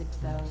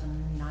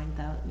 6,000,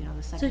 9,000, you know,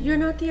 the second. So you're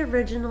year. not the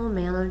original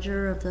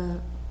manager of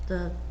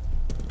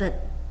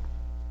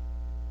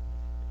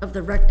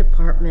the rec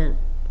department?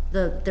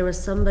 There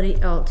was somebody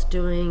else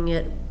doing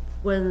it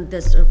when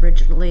this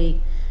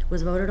originally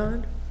was voted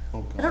on?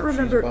 Oh, I don't God, she's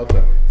remember- about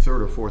the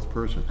third or fourth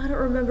person. I don't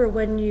remember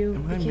when you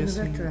Am I became the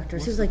missing, rec director. It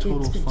what's seems the like it's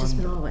total just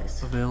been fund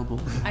always. available?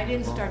 I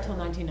didn't start till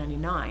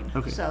 1999.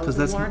 Okay, So 'cause the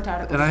that's- warrant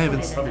article and I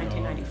was haven't- put in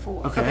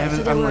 1994. Okay, I So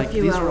haven't, there I'm were a like,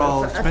 few these are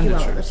all hours- a few hours-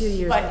 expenditures. A few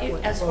years But before.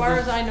 as far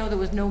as I know, there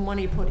was no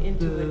money put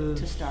into it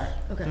to start.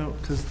 Okay. No,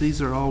 because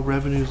these are all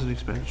revenues and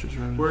expenditures,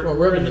 revenues. Well,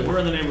 We're in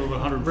revenue. the neighborhood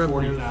of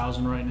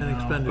 140,000 right now. and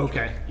expenditure.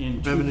 Okay.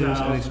 In Revenues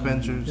and 2006,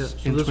 expenditures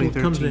So in this one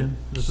comes 2013. in.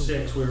 This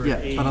one- we were Yeah,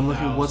 at but I'm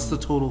looking, what's the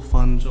 80,000. total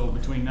fund? So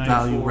between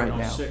value 94 right and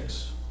now?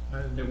 06,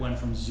 it went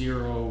from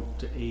 0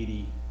 to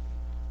 80.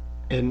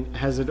 And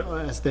has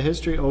the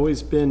history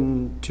always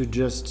been to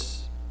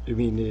just, I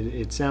mean,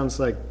 it sounds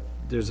like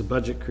there's a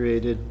budget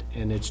created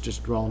and it's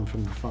just drawn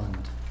from the fund.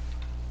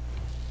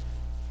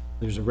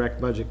 There's a rec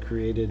budget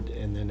created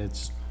and then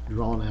it's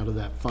drawn out of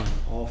that fund.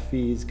 All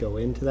fees go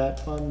into that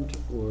fund,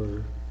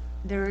 or?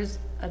 There is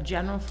a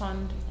general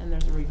fund and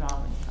there's a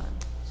revolving fund.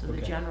 So the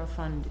Okay. general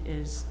fund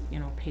is, you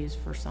know, pays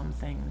for some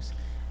things,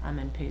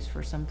 and pays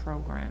for some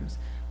programs.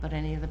 But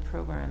any of the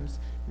programs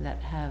that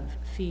have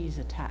fees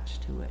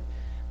attached to it,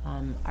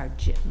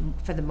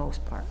 for the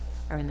most part,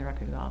 are in the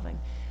rec revolving.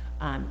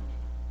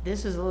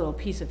 This is a little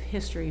piece of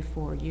history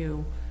for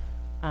you.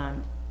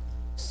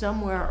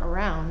 Somewhere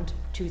around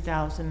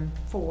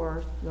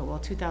 2004, well,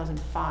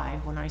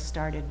 2005, when I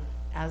started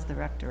as the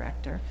rec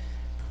director,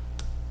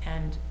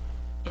 and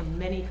in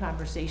many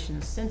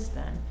conversations since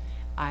then,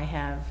 I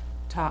have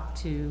talked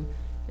to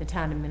the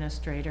town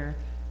administrator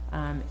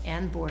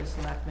and board of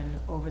selectmen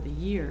over the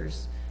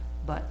years,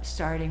 but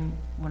starting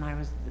when I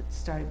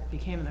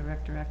became the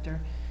rec director,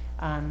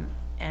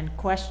 and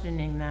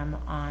questioning them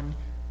on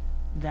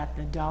that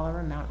the dollar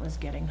amount was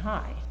getting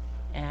high.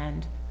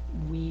 And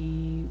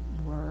we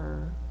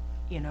were,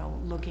 you know,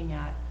 looking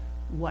at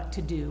what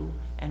to do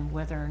and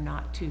whether or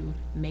not to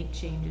make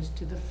changes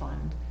to the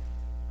fund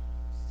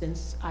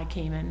since I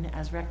came in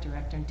as rec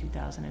director in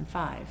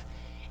 2005.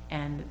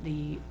 And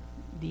the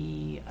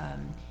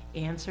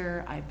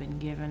answer I've been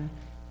given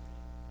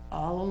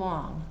all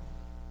along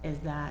is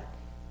that,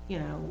 you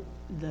know,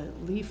 the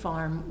Lee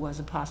Farm was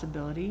a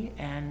possibility,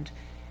 and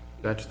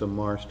That's the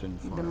Marston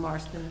the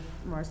Farm.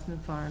 Marston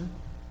Farm,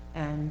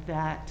 and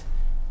that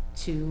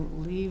to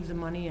leave the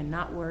money and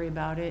not worry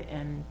about it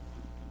and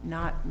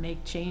not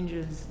make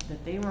changes,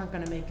 that they weren't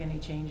gonna make any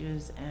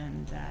changes,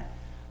 and that,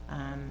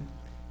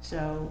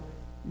 so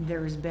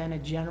there's been a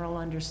general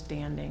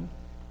understanding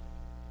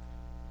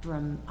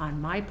from,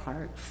 on my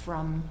part,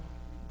 from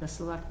the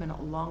selectmen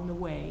along the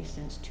way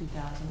since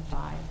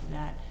 2005,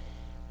 that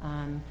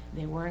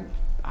they weren't,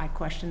 I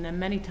questioned them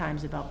many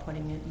times about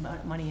putting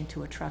money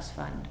into a trust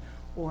fund,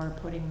 or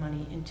putting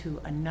money into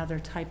another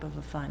type of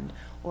a fund,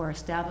 or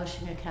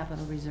establishing a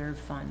capital reserve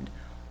fund.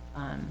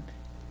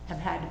 Have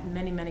had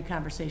many, many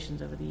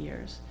conversations over the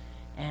years.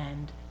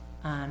 And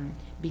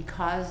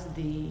because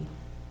the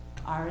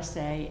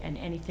RSA and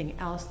anything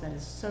else that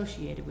is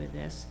associated with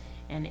this,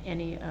 and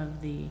any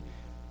of the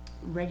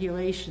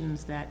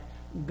regulations that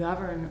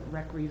govern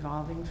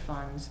revolving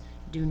funds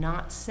do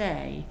not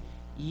say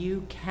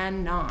you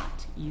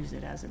cannot use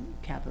it as a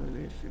capital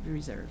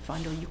reserve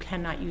fund, or you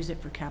cannot use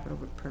it for capital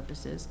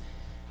purposes.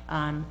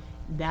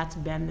 That's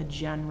been the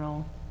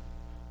general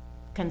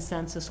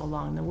consensus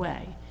along the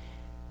way.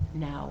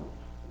 Now,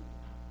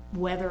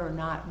 whether or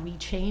not we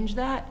change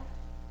that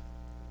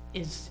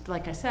is,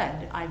 like I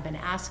said, I've been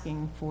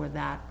asking for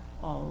that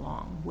all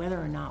along. Whether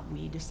or not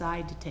we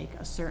decide to take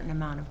a certain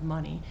amount of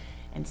money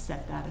and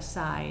set that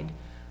aside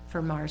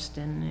for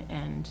Marston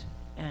and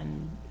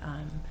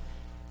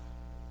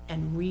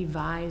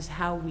revise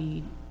how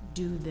we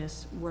do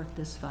this, work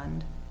this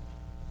fund,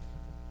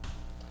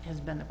 has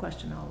been the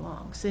question all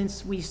along.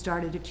 Since we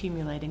started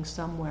accumulating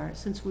somewhere,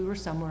 since we were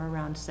somewhere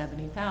around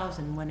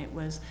 70,000, when it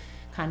was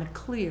kind of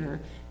clear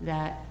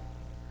that,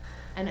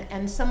 and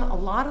a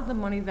lot of the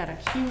money that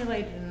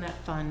accumulated in that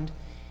fund,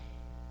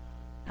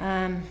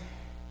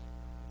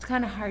 it's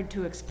kind of hard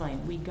to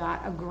explain. We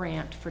got a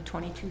grant for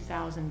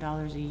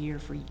 $22,000 a year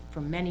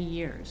for many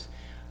years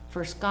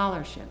for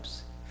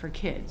scholarships for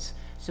kids.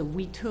 So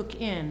we took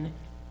in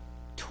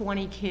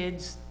 20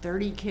 kids,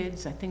 30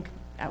 kids. I think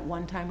at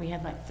one time we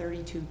had like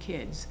 32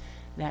 kids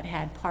that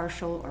had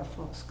partial or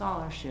full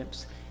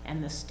scholarships,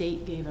 and the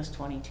state gave us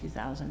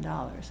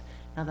 $22,000.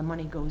 Now the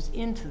money goes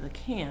into the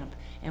camp,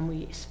 and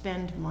we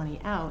spend money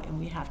out, and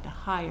we have to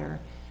hire,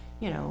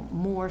 you know,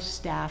 more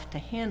staff to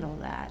handle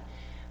that.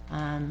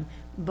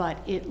 But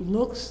it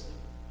looks,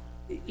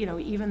 you know,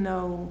 even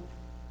though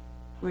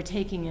we're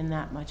taking in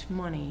that much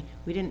money,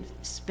 we didn't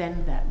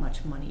spend that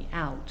much money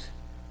out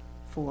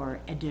for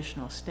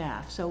additional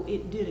staff. So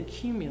it did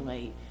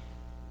accumulate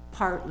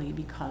partly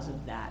because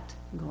of that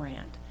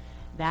grant.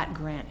 That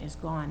grant is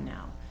gone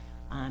now,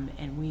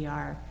 and we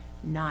are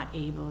not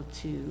able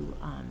to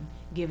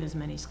give as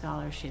many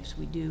scholarships.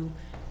 We do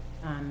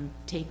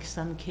take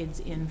some kids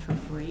in for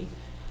free.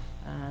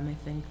 I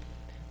think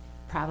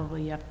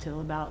probably up till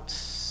about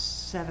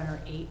 7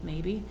 or 8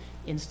 maybe,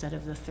 instead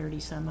of the 30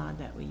 some odd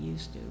that we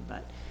used to.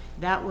 But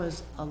that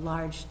was a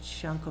large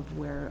chunk of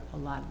where a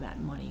lot of that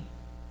money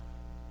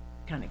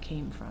kind of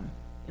came from,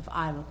 if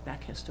I look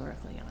back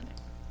historically on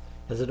it.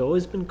 Has it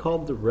always been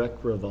called the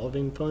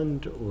Revolving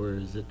Fund, or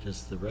is it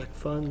just the Rec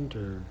Fund,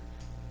 or?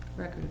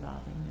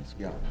 RecRevMtg is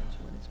Yeah. what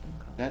it's been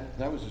called.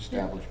 That was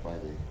established by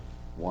the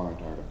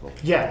warrant article.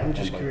 Yeah, I'm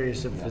just And by-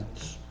 curious if yeah.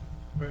 it's,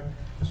 Right.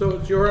 So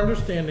it's your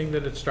understanding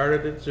that it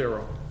started at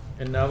 0,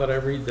 and now that I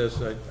read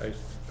this,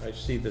 I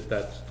see that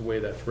that's the way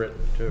that's written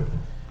too.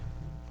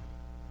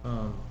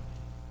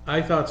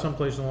 I thought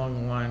someplace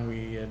along the line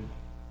we had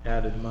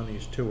added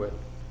monies to it,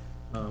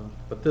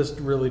 but this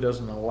really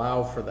doesn't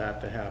allow for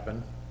that to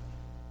happen.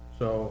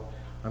 So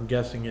I'm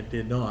guessing it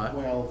did not,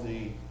 Well,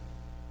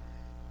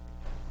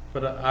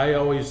 but I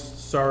always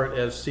saw it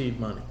as seed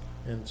money,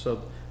 and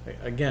so,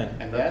 again.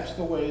 and that's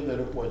the way that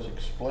it was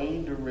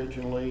explained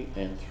originally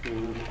and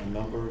through a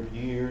number of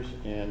years,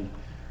 and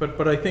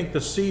But I think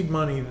the seed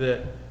money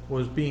that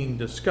was being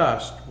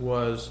discussed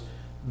was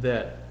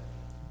that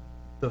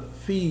the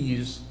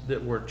fees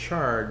that were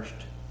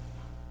charged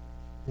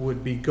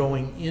would be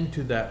going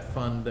into that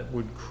fund that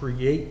would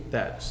create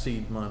that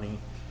seed money.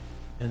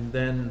 And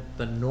then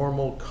the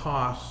normal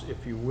costs,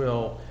 if you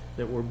will,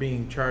 that were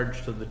being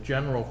charged to the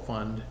general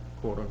fund,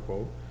 quote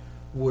unquote,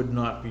 would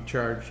not be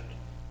charged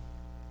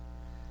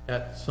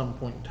at some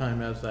point in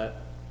time as that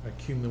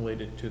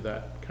accumulated to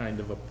that kind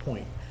of a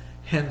point.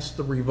 Hence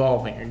the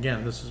revolving.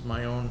 Again, this is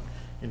my own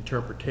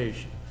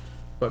interpretation.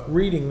 But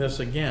reading this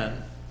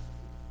again,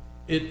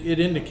 it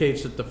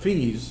indicates that the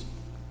fees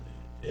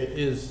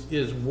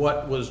is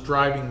what was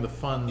driving the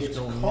funds it's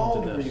going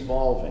called into this.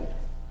 revolving.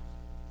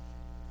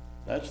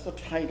 That's the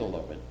title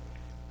of it,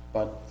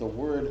 but the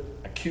word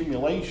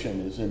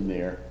accumulation is in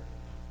there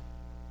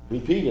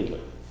repeatedly.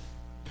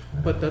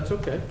 But that's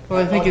okay.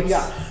 Well, I think it's,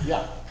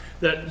 Yeah,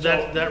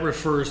 That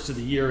refers to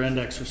the year-end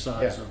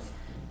exercise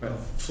Yeah. of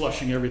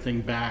flushing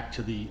everything back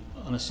to the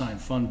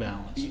unassigned fund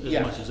balance as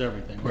Yes. much as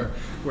everything.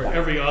 Where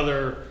every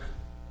other,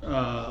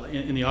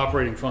 in the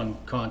operating fund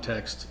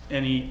context,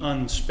 any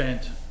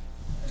unspent,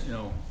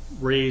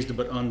 raised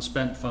but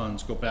unspent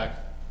funds go back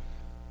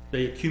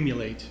they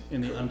accumulate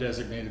in the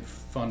undesignated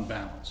fund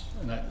balance.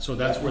 And so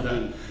that's where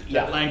Yeah.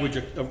 that language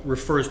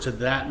refers to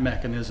that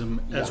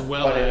mechanism as Yeah,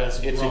 well but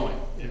as it's growing.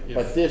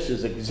 But this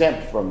is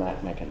exempt from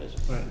that mechanism.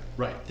 Right.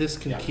 Right. This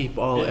can Yeah. keep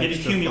all It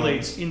extra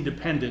accumulates funds.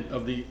 independent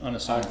of the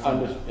unassigned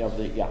fund.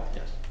 Yeah.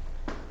 Yes.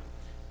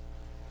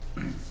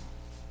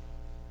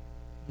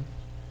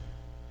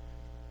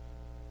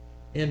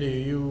 Andy,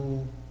 are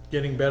you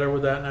getting better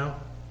with that now?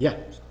 Yeah,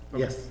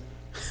 yes.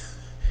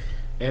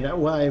 And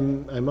well,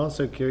 I'm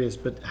also curious,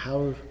 but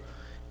how,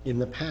 in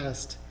the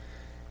past,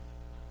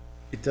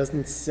 it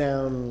doesn't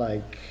sound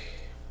like,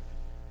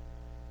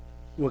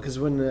 well, because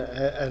when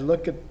I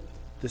look at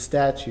the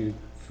statute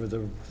for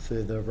the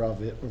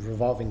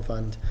revolving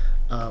fund,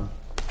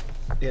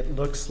 it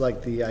looks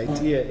like the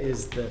idea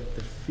is that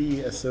the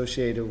fee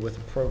associated with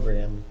a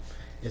program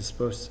is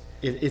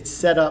it's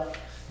set up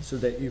so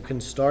that you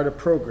can start a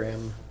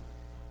program,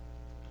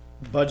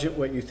 budget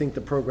what you think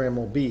the program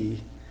will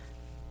be,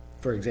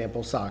 for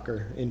example,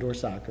 soccer, indoor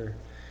soccer.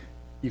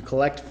 You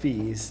collect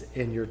fees,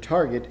 and your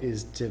target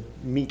is to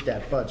meet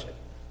that budget,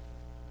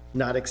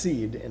 not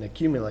exceed and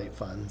accumulate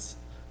funds,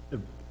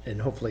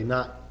 and hopefully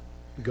not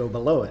go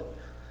below it.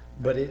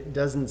 But it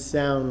doesn't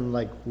sound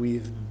like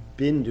we've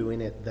been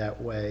doing it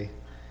that way.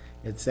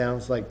 It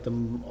sounds like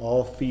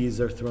all fees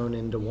are thrown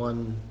into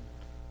one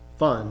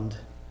fund,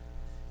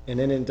 and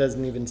then it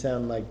doesn't even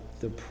sound like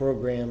the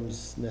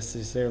programs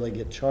necessarily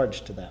get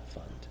charged to that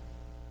fund.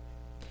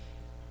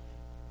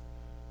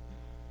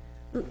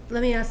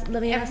 Let me ask,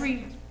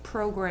 Every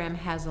program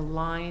has a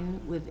line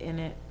within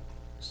it,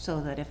 so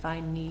that if I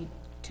need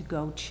to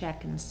go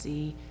check and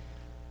see,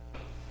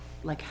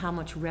 like, how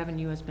much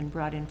revenue has been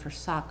brought in for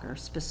soccer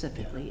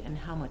specifically, and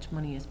how much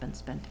money has been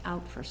spent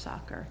out for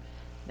soccer,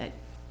 that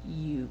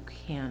you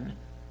can,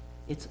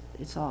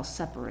 it's all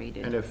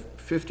separated. And if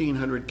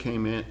 1,500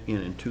 came in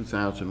and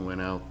 2,000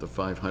 went out, the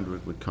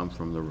 500 would come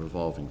from the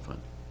revolving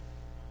fund.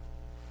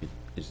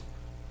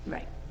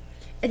 Right.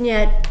 and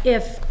yet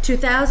if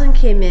 2,000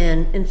 came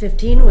in and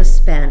 15 was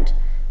spent,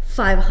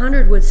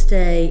 500 would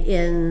stay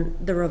in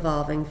the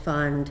revolving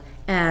fund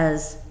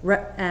as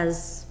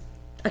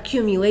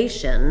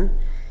accumulation.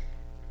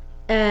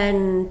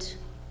 And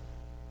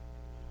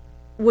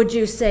would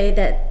you say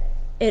that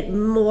it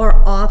more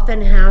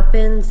often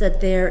happens that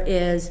there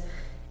is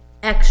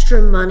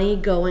extra money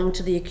going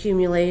to the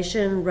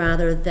accumulation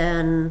rather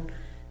than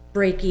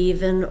break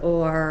even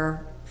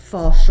or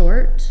fall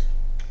short?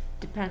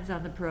 Depends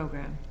on the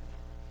program.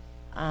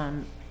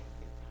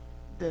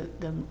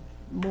 The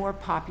more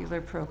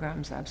popular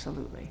programs,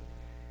 absolutely.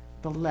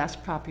 The less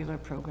popular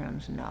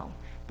programs, no.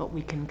 But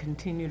we can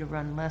continue to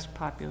run less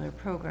popular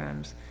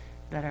programs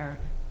that are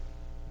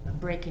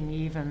breaking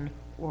even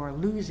or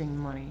losing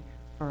money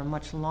for a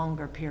much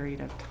longer period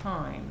of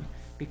time,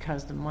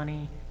 because the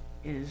money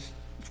is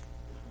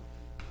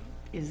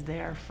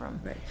there from,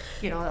 Right.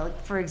 you know,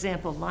 like, for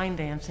example, line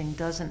dancing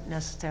doesn't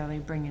necessarily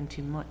bring in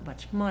too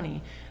much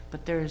money,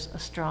 but there's a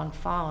strong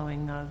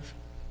following of,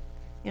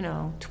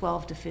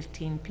 12 to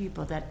 15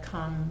 people that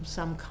come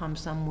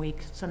some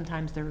week.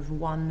 Sometimes there's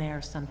one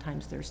there,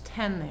 sometimes there's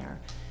 10 there.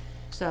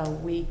 So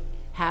we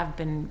have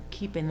been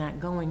keeping that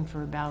going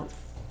for about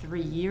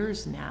 3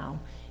 years now,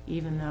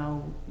 even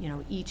though,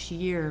 each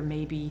year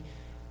maybe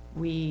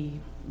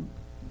we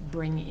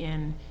bring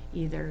in,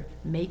 either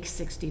make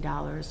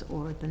 $60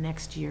 or the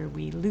next year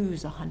we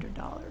lose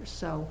 $100.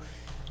 So,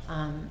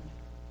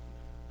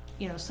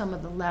 some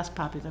of the less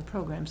popular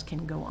programs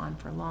can go on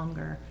for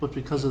longer. But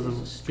because of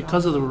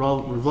There's a the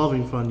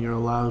revolving fund, you're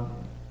allowed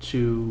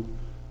to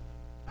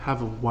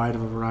have a wider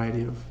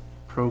variety of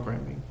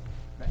programming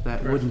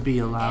that wouldn't be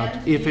allowed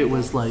And if it you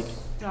was like,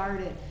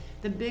 started,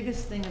 the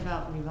biggest thing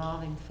about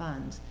revolving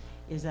funds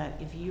is that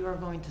if you are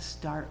going to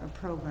start a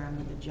program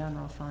with the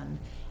general fund,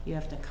 you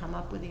have to come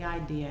up with the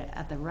idea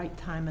at the right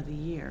time of the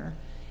year.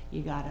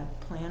 You gotta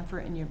plan for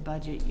it in your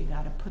budget, you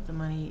gotta put the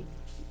money,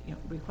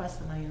 request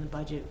the money in the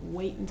budget,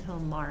 wait until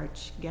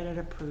March, get it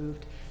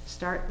approved,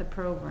 start the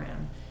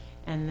program.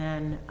 And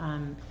then,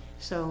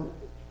 so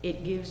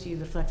it gives you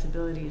the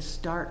flexibility to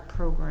start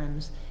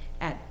programs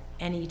at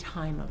any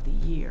time of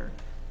the year.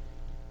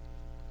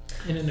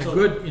 And in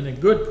a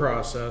good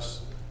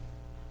process,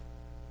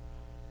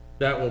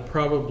 that will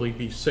probably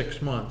be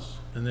 6 months,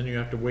 and then you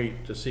have to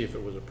wait to see if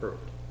it was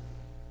approved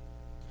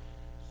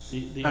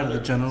The out of the other,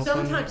 general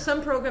fund. Sometimes,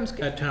 some programs,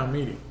 at town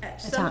meeting.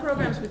 some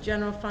programs with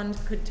general funds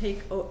could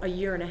take a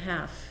year and a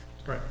half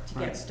Right. to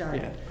get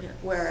started.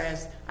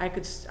 Whereas I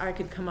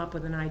could come up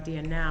with an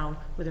idea now,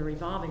 with a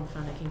revolving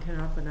fund, I can come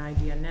up with an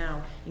idea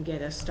now and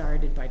get us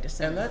started by And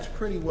December. that's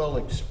pretty well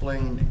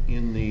explained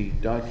in the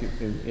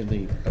in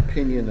the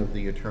opinion of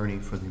the attorney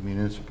for the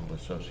municipal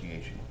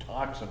association.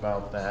 Talks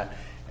about that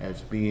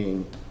as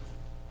being,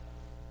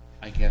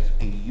 I guess,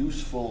 a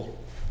useful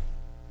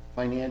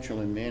financial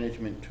and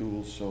management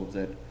tool, so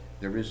that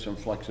there is some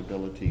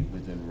flexibility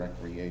within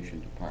recreation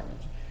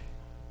departments.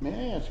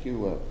 May I ask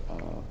you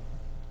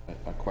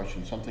a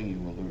question, something you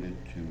alluded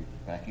to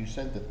back? You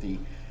said that the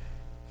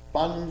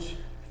funds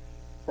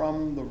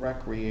from the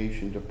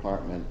recreation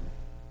department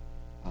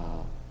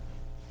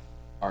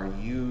are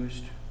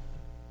used,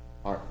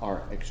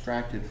 are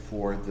extracted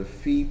for the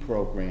fee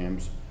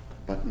programs,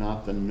 but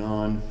not the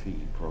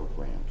non-fee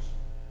programs.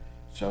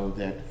 So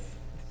that,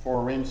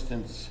 for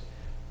instance,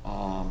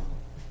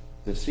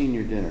 the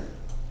senior dinner,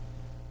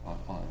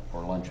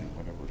 or luncheon,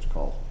 whatever it's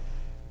called,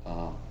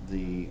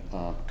 the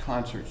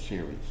concert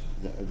series,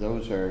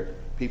 those are,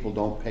 people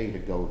don't pay to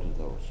go to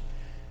those.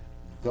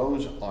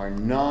 Those are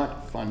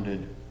not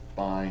funded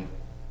by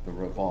the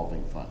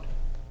revolving fund,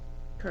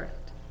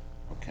 Correct.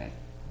 okay?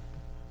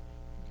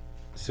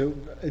 So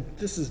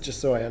this is just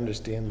so I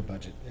understand the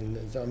budget,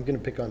 and so I'm going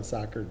to pick on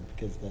soccer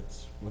because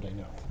that's what I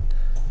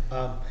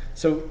know.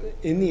 So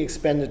in the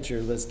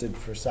expenditure listed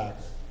for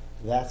soccer,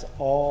 that's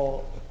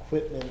all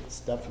equipment,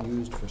 stuff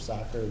used for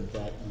soccer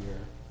that year,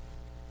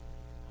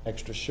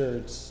 extra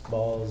shirts,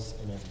 balls,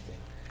 and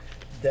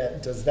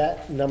everything. Does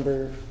that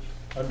number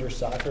under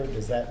soccer,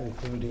 does that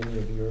include any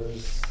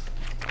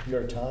of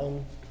your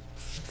time?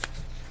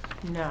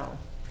 No.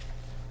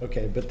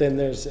 Okay, but then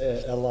there's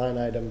a line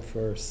item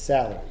for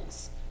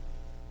salaries.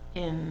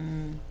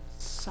 In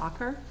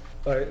soccer?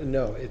 Or,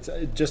 no, it's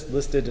just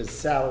listed as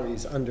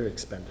salaries under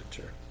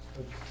expenditure.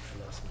 Oops,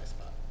 I lost my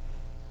spot.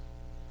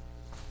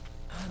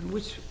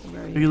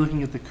 Where are Are you? you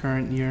looking at the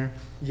current year?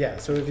 Yeah,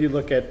 so if you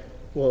look at,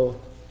 well,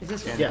 Is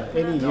this? yeah,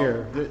 any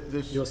year,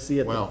 This, you'll see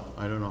it. well,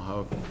 I don't know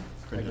how to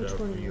print it out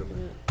for you.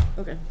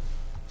 Okay.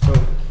 So,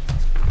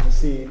 you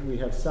see, we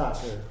have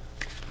soccer,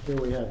 then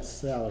we have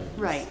salaries.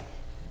 Right.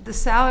 The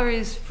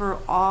salaries for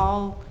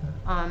all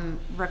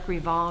rec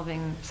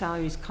revolving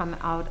salaries come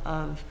out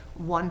of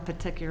one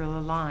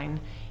particular line.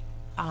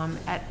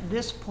 At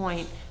this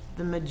point,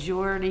 the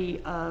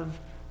majority of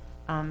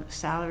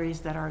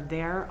salaries that are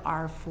there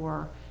are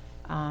for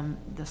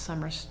the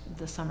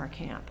summer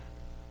camp.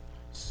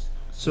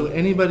 So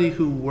anybody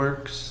who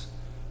works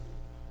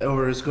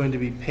or is going to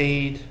be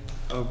paid,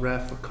 a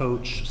ref, a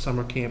coach,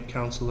 summer camp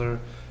counselor,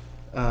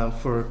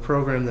 for a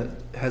program that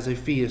has a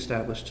fee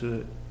established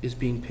to it, is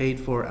being paid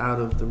for out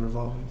of the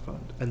revolving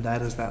fund, and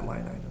that is that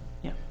line item.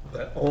 Yeah.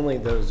 But only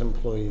those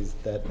employees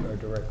that are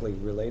directly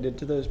related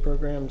to those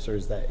programs, or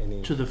is that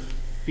any, To the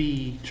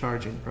fee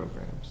charging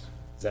programs.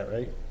 is that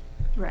right?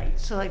 Right.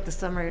 So like the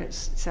summer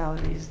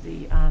salaries,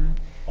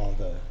 All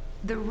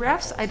the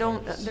refs,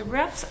 the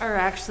refs are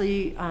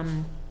actually,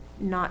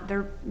 not,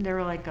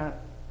 they're like a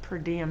per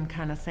diem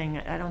kind of thing.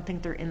 I don't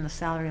think they're in the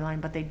salary line,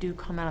 but they do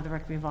come out of the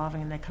rec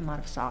revolving and they come out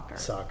of soccer.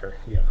 soccer,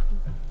 yeah.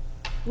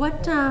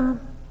 What,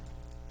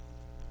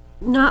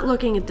 not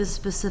looking at this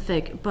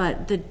specific,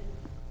 but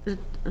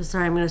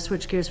sorry, I'm gonna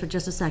switch gears for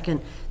just a second.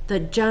 The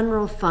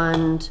general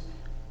fund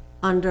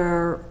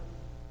under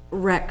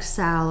rec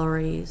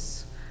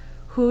salaries,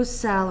 whose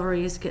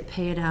salaries get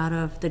paid out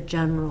of the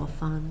general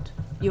fund?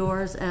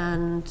 Yours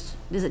and,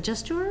 is it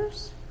just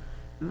yours?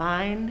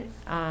 Mine,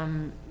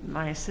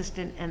 my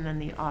assistant, and then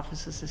the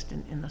office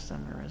assistant in the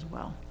summer as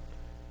well.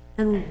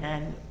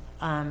 And,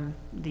 And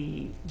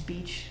the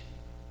beach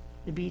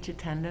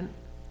attendant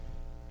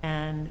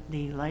and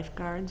the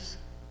lifeguards.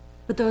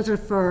 but those are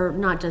for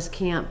not just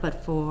camp,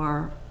 but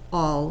for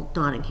all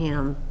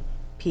Nottingham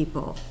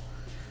people?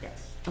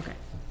 Yes. Okay.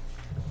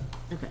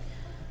 Okay.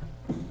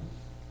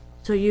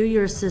 So you,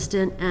 your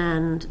assistant,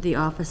 and the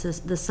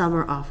the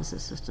summer office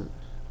assistant,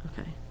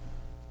 okay.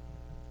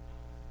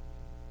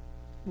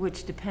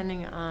 Which,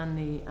 depending on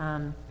the,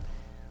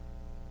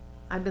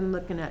 I've been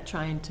looking at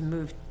trying to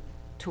move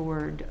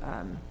toward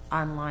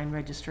online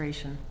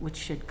registration, which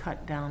should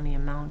cut down the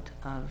amount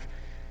of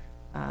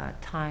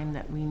time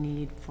that we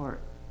need for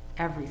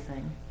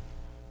everything.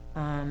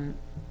 And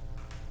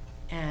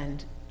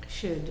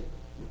should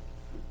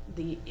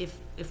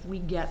if we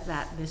get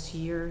that this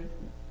year,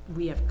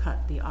 we have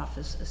cut the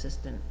office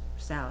assistant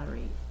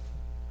salary.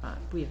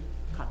 We have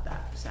cut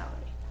that salary.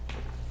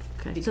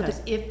 Okay, so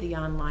Because if the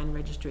online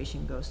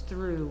registration goes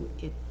through,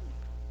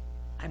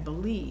 I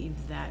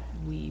believe that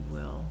we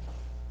will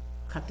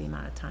cut the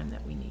amount of time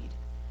that we need.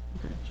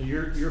 So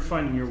you're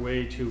finding your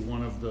way to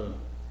one of the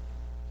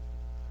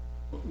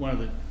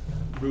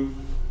root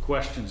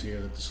questions here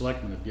that the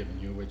selectmen have given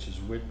you, which is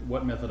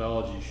what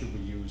methodology should we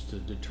use to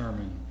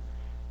determine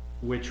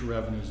which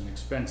revenues and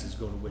expenses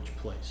go to which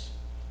place?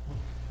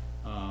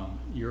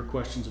 Your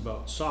questions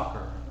about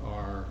soccer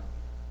are,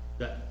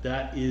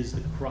 that is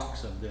the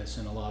crux of this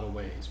in a lot of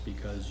ways,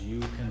 because you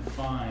can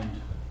find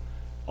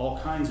all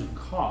kinds of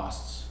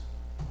costs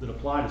that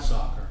apply to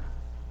soccer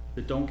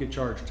that don't get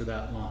charged to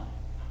that line.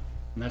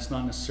 And that's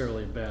not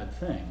necessarily a bad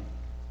thing.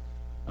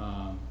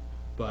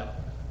 But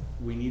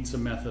we need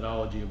some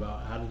methodology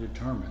about how to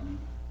determine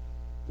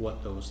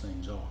what those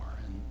things are.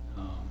 And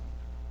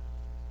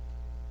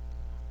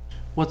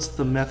What's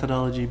the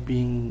methodology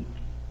being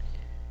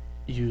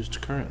used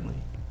currently?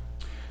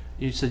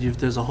 You said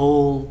there's a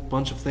whole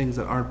bunch of things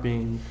that aren't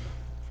being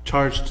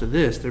charged to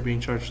this, they're being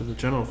charged to the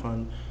general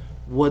fund.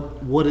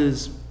 What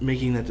is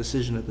making that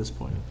decision at this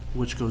point?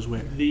 Which goes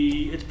where?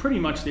 it's pretty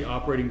much the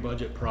operating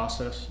budget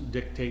process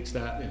dictates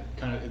that. It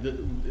kind of,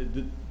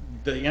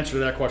 the answer to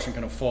that question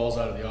kind of falls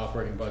out of the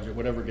operating budget.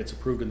 Whatever gets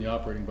approved in the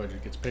operating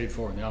budget gets paid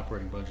for in the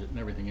operating budget, and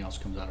everything else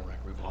comes out of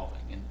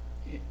RecRevolving.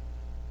 And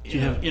Do you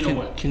have, in a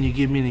way. can you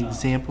give me an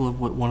example of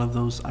what one of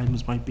those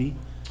items might be?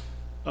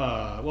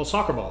 Well,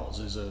 soccer balls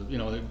is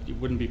it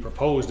wouldn't be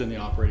proposed in the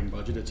operating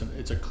budget.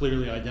 It's a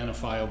clearly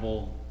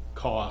identifiable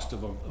cost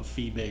of a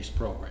fee-based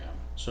program.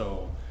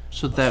 So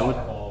So a that would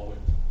soccer ball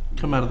would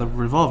come out of the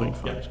revolving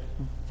fund. Yep.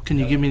 Can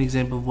you give me an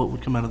example of what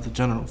would come out of the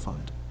general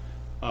fund?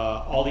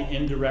 all the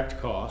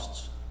indirect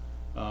costs.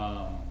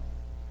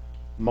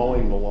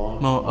 Mowing the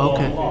lawn.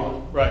 Okay.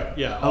 Right,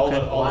 yeah, all Okay.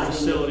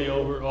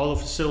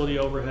 the facility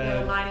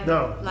overhead. Lining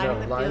No, the no,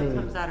 field lining-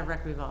 comes out of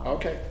RecRevolving.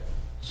 Okay.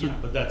 Yeah,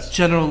 but that's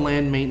General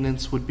land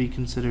maintenance would be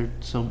considered,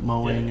 so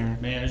mowing yeah,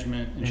 or,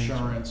 management,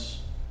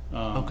 insurance.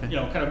 Okay.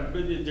 Kind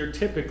of, they're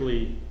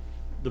typically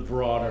the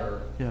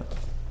broader, yeah.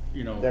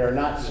 That are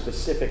not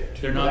specific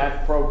to They're not-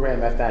 that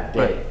program at that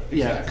Right, day.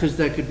 yeah, Exactly. because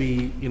that could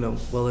be,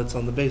 well, it's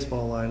on the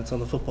baseball line, it's on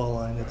the football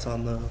line, it's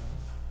on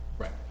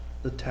right.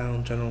 the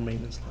town general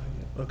maintenance line.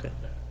 Yeah. Okay,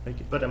 thank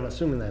you. But I'm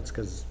assuming that's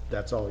because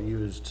that's all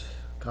used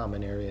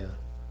common area.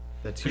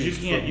 That's Because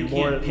used you can't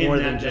for pin more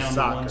that than just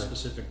down to one soccer.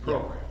 specific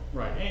program.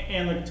 Right,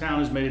 and the town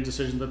has made a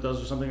decision that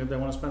those are something that they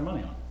want to spend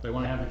money on. They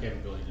want to have the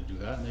capability to do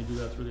that, and they do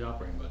that through the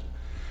operating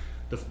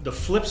budget. The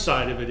flip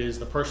side of it is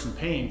the person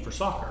paying for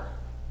soccer,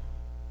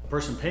 the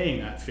person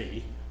paying that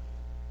fee,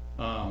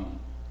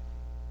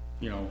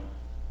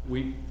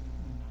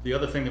 the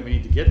other thing that we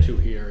need to get to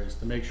here is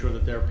to make sure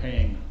that they're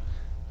paying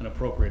an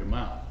appropriate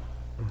amount.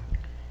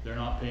 They're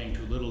not paying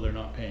too little, they're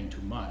not paying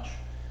too much.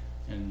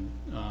 And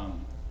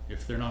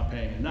if they're not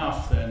paying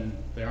enough, then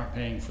they aren't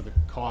paying for the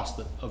cost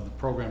of the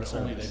program that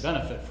only they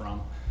benefit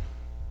from.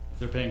 If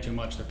they're paying too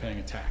much, they're paying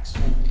a tax.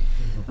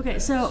 Okay,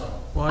 so,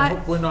 Well, I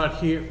hope we're not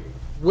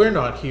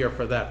here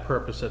for that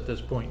purpose at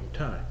this point in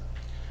time.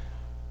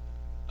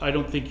 I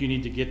don't think you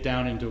need to get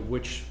down into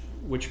which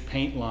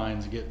paint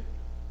lines get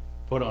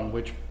put on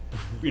which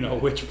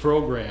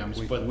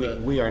programs, but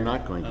We are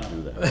not going to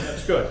do that.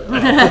 that's good.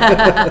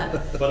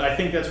 But I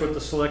think that's what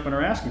the selectmen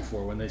are asking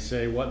for when they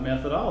say what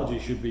methodology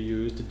should be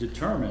used to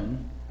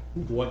determine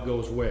what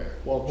goes where.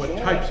 Well, What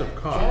Janet- types of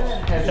costs?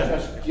 Janet has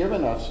just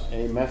given us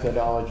a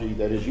methodology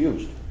that is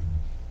used.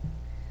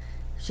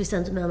 she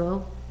sends a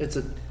memo. It's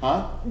a,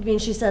 Huh? You mean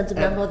she sends a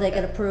memo, they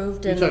get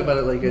approved you're and? talking about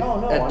it like No,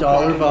 no. at I'm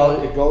dollar talking about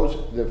value? It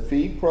goes, the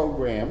fee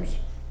programs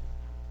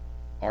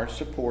are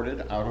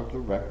supported out of the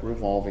rec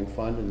revolving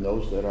fund, and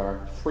those that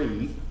are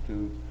free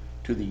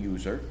to the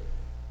user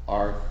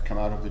come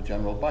out of the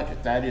general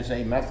budget. That is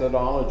a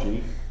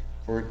methodology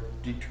for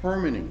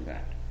determining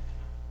that.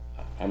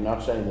 I'm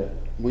not saying that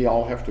we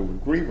all have to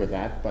agree with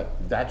that,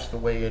 but that's the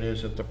way it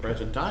is at the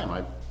present time,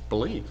 I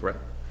believe, right?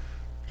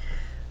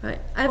 Right,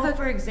 I have Well, a,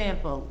 for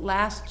example,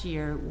 last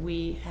year,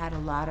 we had a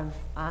lot of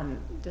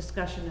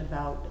discussion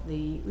about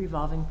the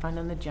revolving fund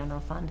and the general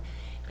fund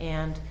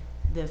and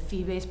the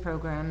fee-based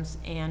programs,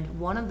 and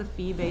one of the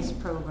fee-based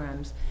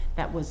programs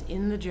that was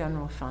in the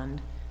general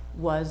fund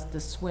was the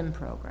swim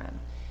program.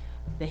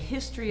 The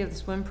history of the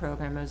swim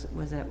program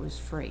was that it was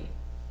free.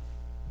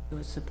 It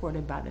was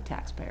supported by the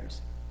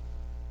taxpayers.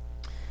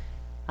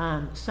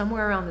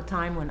 Somewhere around the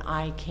time when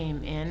I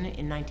came in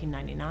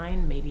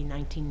 1999, maybe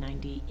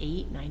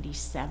 1998,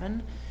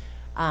 97,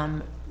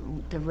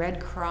 the Red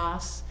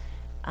Cross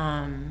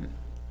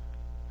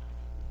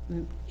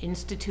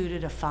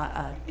instituted a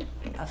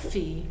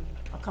fee,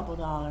 a couple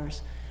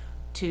dollars,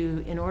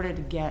 in order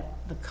to get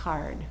the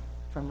card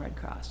from Red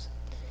Cross.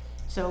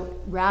 So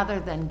rather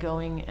than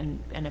going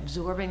and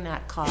absorbing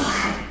that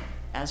cost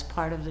as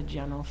part of the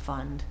general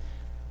fund,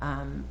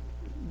 I'm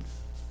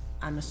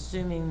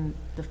assuming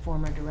the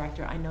former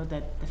director, I know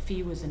that the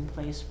fee was in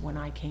place when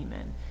I came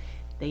in.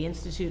 They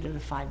instituted a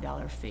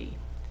 $5 fee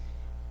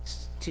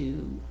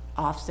to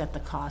offset the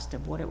cost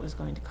of what it was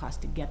going to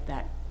cost to get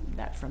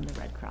that from the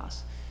Red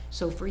Cross.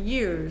 So for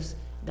years,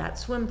 that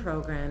swim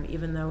program,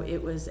 even though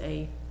it was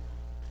a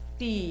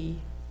fee,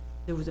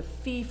 there was a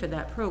fee for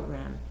that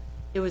program,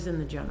 it was in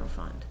the general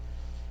fund.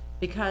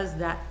 Because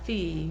that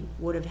fee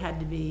would have had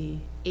to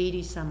be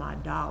 80 some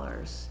odd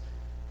dollars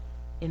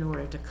in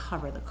order to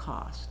cover the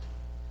cost.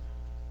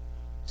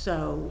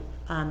 So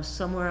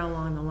somewhere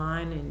along the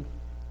line in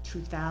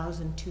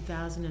 2000,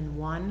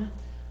 2001,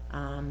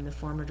 the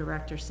former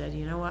director said,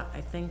 you know what,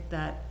 I think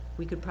that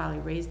we could probably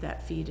raise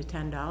that fee to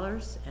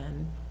 $10,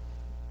 and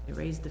they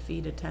raised the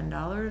fee to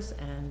 $10,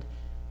 and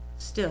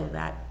still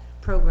that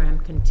program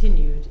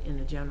continued in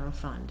the general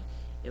fund.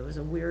 It was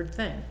a weird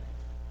thing.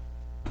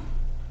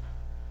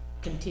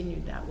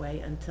 Continued that way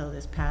until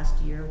this past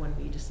year when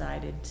we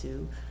decided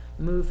to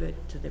move it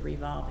to the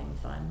revolving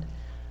fund.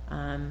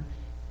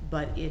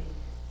 But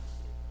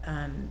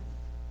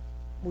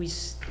we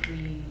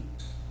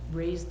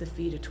raised the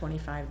fee to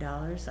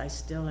 $25. I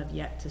still have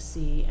yet to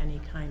see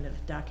any kind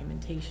of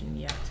documentation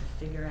yet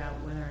to figure out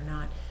whether or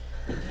not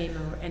it came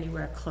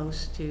anywhere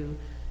close to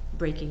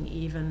breaking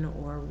even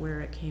or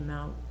where it came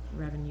out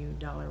revenue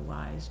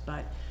dollar-wise.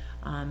 But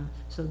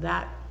so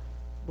that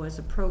was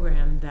a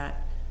program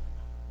that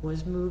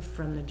was moved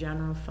from the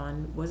general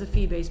fund, was a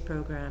fee-based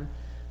program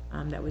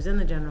that was in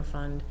the general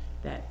fund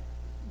that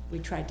we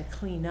tried to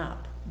clean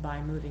up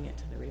by moving it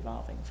to the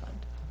revolving fund.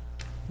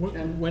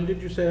 When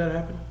did you say that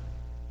happened?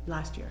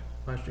 last year.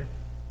 Last year?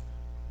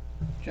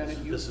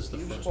 Janet, This is the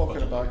you've first spoken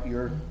budget. about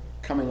your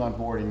coming on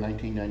board in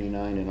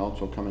 1999 and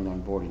also coming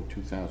on board in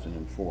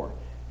 2004.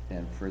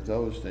 And for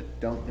those that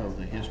don't know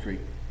the history,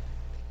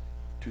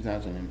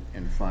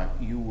 2005,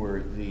 you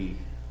were the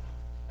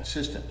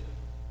assistant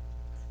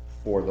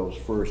for those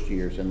first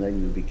years, and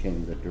then you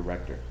became the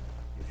director,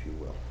 if you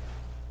will.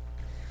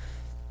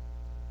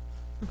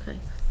 Okay.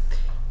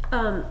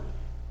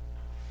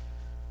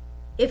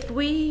 If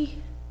we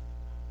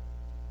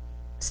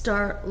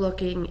start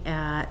looking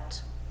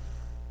at,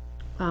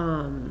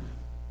 we'll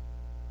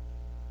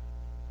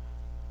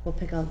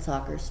pick on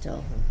soccer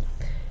still.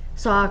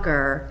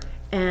 Soccer,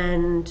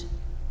 and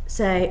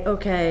say,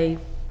 okay,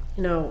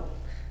 you know,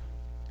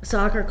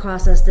 soccer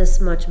costs us this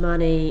much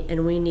money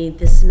and we need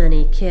this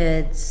many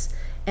kids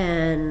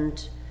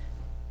and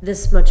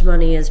this much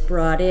money is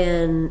brought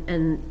in,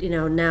 and, you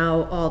know,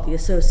 now all the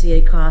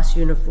associated costs,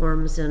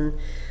 uniforms and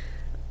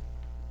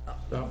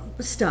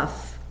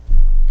stuff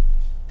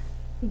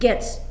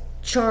gets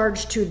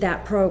charged to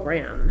that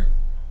program.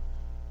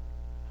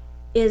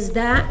 Is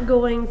that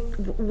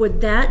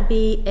would that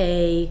be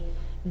a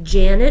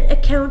Janet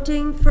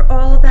accounting for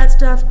all of that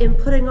stuff,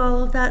 inputting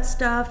all of that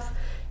stuff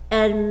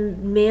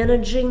and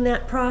managing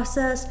that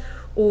process?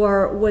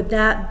 Or would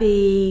that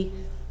be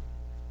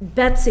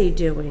Betsy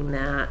doing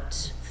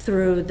that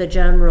through the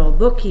general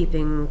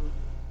bookkeeping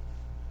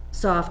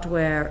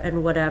software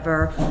and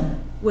whatever,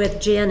 with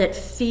Janet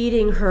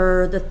feeding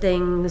her the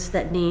things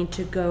that need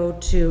to go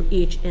to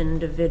each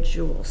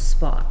individual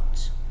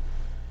spot?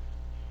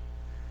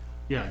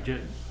 Yeah,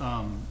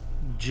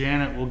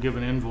 Janet will give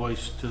an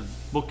invoice to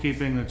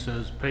bookkeeping that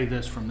says, pay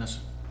this from this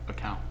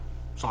account,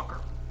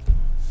 soccer.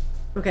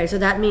 Okay, so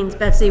that means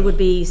Betsy would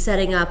be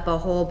setting up a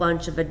whole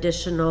bunch of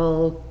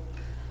additional,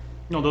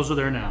 No, those are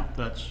there now.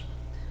 That's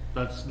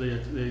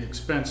the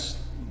expense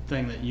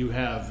thing that you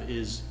have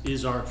is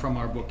from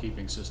our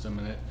bookkeeping system,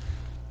 and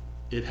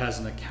it has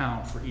an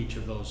account for each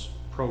of those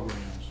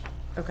programs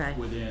okay.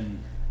 within.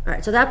 All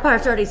right, so that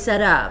part's already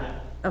set up.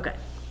 Okay.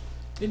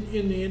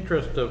 In the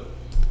interest of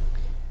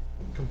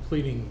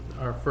completing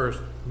our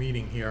first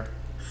meeting here,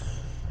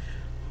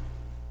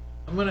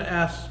 I'm gonna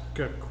ask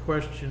a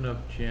question of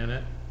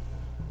Janet.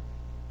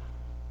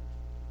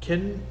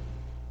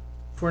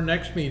 For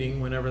next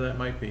meeting, whenever that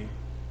might be,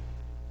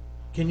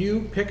 can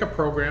you pick a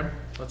program,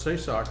 let's say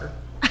soccer,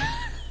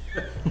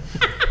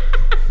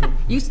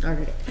 You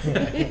started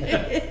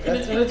it.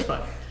 and it's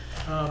fine,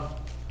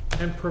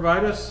 and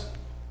provide us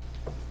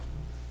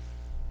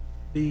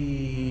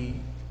I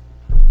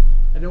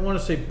don't wanna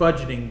say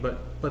budgeting,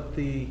 but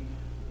the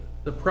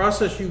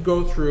process you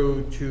go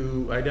through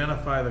to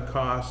identify the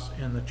costs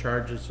and the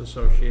charges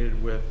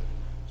associated with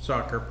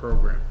soccer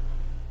program.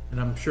 And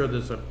I'm sure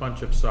there's a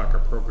bunch of soccer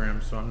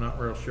programs, so I'm not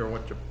real sure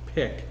what to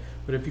pick,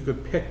 but if you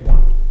could pick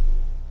one.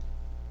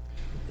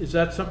 Is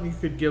that something you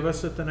could give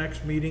us at the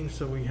next meeting,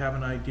 so we have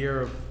an idea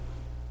of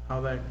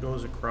how that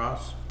goes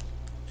across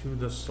to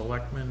the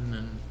selectmen,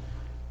 and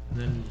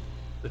then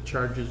the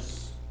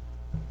charges,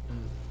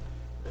 and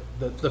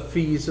the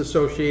fees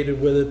associated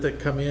with it that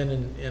come in,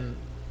 and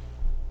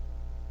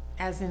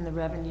As in the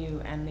revenue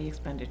and the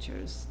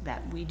expenditures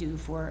that we do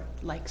for,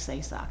 like,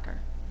 say, soccer.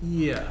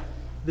 yeah,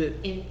 that,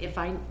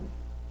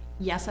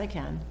 Yes, I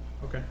can.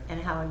 okay,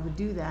 And how I would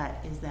do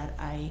that is that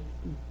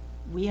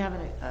we have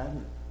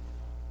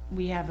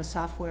a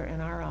software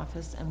in our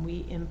office, and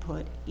we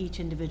input each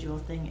individual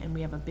thing, and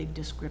we have a big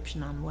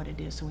description on what it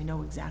is, so we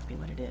know exactly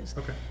what it is.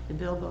 okay. The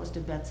bill goes to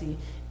Betsy.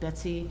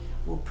 Betsy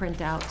will print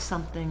out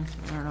something,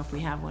 I don't know if we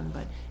have one,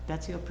 but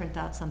Betsy will print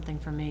out something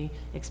for me,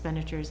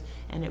 expenditures,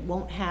 and it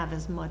won't have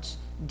as much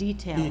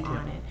detail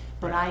on it.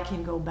 But I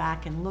can go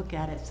back and look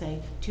at it, say,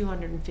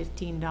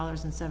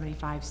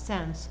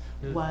 $215.75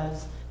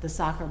 was the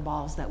soccer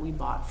balls that we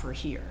bought for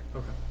here.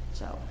 Okay.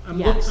 So, I'm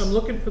yes.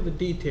 looking for the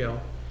detail,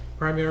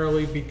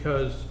 primarily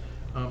because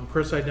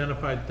Chris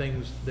identified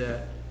things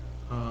that,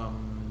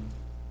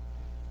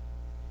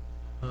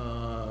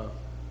 well,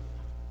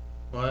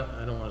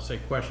 I don't want to say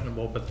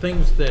questionable, but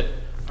things that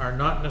are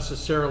not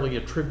necessarily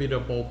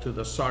attributable to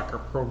the soccer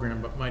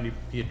program, but might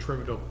be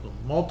attributable to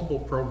multiple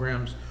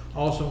programs,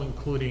 also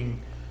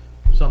including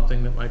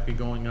something that might be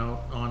going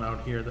on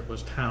out here that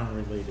was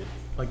town-related,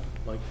 like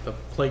the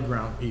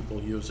playground people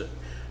use it,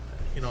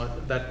 you know,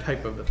 that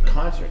type of a thing.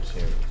 Concert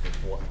series is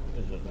what,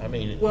 I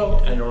mean.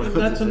 Well, I don't know and what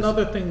that's this is.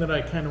 another thing that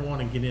I kind of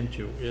want to get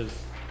into, is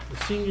the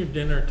senior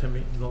dinner to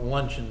me, the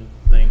luncheon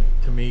thing,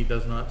 to me,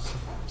 does not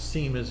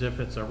seem as if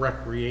it's a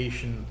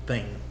recreation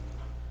thing.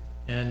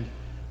 And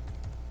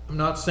I'm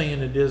not saying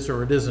it is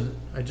or it isn't,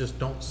 I just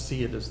don't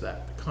see it as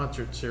that. The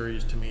concert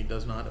series, to me,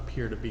 does not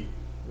appear to be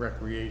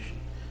recreation.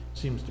 It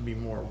seems to be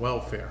more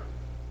welfare,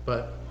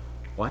 but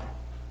What?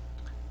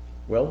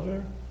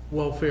 Welfare?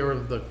 welfare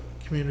of the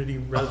community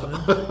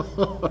residents,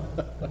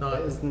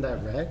 Isn't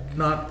that rec?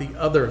 not the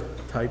other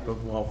type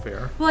of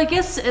welfare. Well, I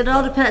guess it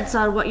all depends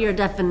on what your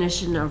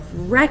definition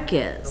of rec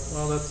is.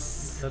 Well,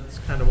 that's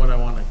kind of what I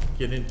want to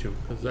get into,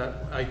 because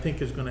that, I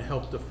think, is going to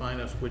help define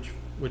us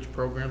which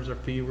programs are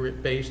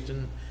fee-based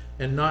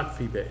and not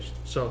fee-based.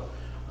 So,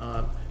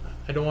 I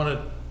don't want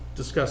to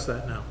discuss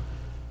that now.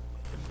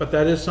 But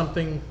that is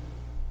something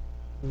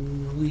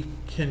we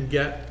can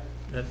get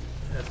at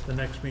the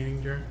next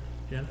meeting,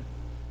 Janet?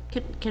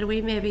 Can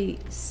we maybe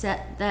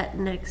set that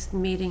next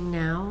meeting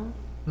now?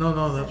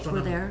 No, that's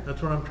We're there?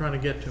 that's what I'm trying to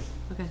get to.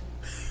 Okay.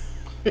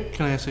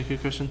 Can I ask a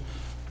quick question?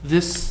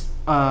 This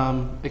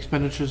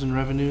expenditures and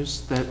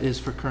revenues, that is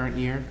for current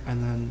year,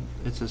 and then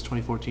it says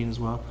 2014 as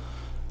well.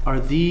 Are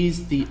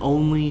these the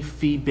only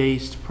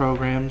fee-based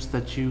programs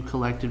that you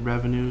collected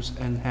revenues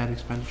and had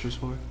expenditures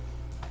for?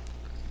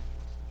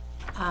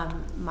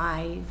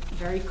 My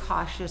very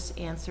cautious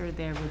answer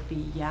there would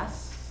be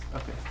yes.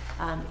 Okay.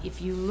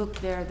 If you look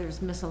there,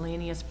 there's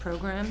miscellaneous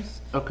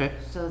programs. Okay.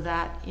 So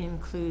that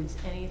includes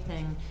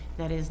anything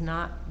that is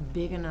not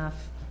big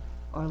enough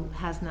or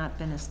has not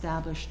been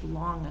established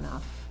long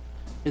enough.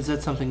 Is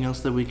that something else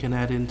that we can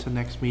add into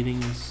next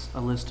meeting, is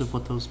a list of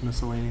what those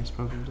miscellaneous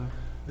programs are?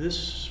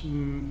 This,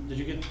 did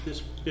you get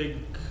this big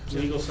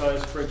legal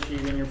size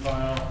spreadsheet in your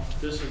file?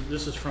 This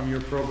is from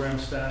your program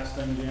stats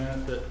thing,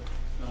 Janet, that,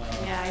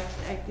 Yeah,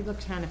 it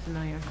looked kind of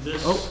familiar.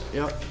 this, Oh,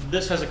 yeah.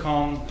 this has a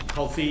column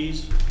called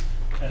fees,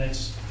 and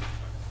it's,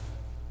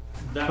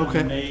 that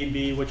Okay. may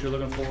be what you're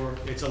looking for.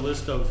 It's a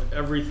list of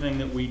everything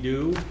that we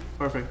do,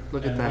 Perfect.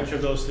 Look at and which that.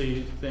 of those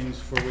things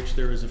for which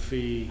there is a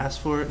fee.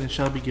 Ask for it and it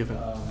shall be given.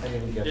 I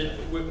didn't get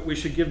that. We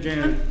should give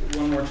Janet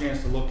one more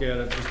chance to look at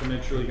it, just to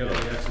make sure you got all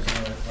the X's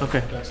in it.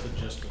 Okay. That's the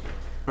gist of it.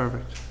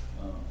 Perfect.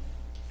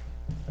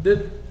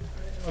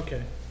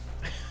 Okay.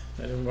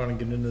 I didn't want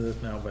to get into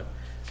this now,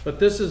 but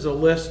this is a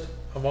list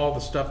of all the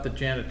stuff that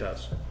Janet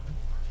does.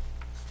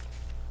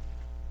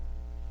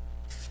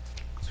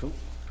 So,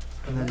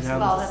 And then Well,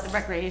 down, that the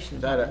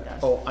recreation that,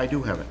 department does. oh, I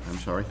do have it, I'm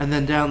sorry. and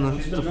then down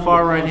She's the been far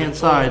numbered right-hand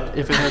project side,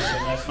 if it has,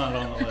 And that's not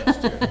on the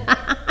list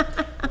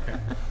here.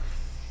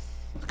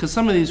 because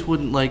some of these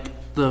wouldn't, like,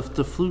 the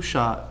flu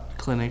shot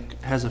clinic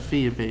has a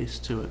fee base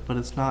to it, but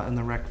it's not in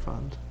the rec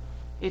fund.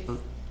 It's,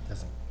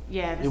 Doesn't-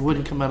 yeah. It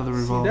wouldn't come out of the See,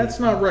 revolving. that's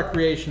not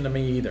recreation to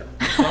me either.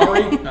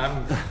 Sorry,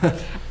 I'm.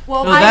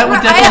 Well, No, that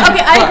would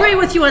definitely- okay, I agree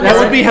with you on That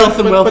this. would be health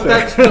and But welfare.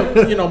 that's,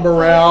 the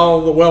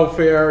morale, the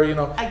welfare,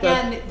 that-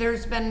 Again,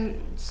 there's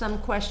been some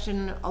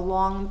question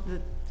along the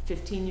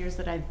 15 years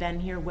that I've been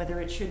here, whether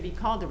it should be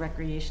called the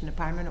Recreation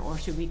Department or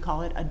should we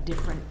call it a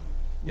different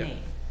Yeah. name?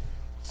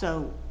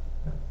 So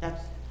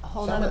that's a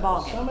whole Some other of-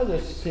 ballgame. Some of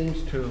this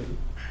seems to,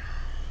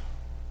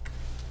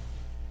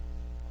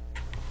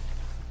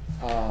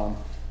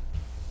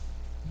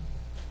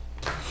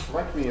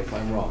 correct me if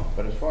I'm wrong,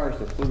 but as far as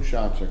the flu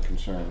shots are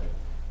concerned,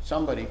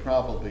 somebody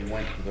probably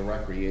went to the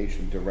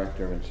recreation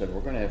director and said,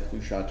 we're gonna have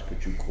flu shots,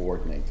 could you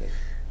coordinate this?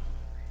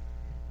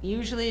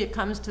 Usually it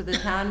comes to the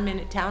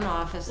town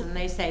office and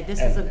they say,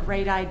 this is a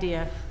great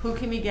idea. Who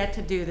can we get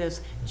to do this?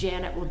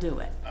 Janet will do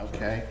it.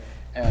 Okay?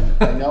 And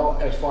I know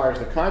as far as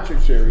the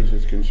concert series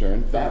is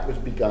concerned, that was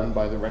begun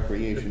by the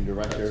recreation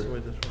that's the director way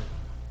this works.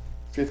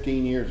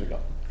 15 years ago.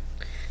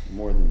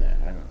 More than that,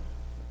 I don't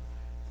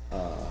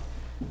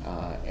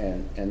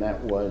know. And that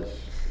was.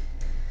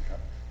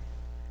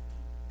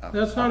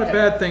 That's not a okay.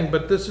 bad thing,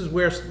 but this is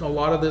where a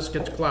lot of this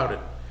gets clouded,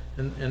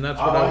 and that's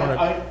what Oh, I want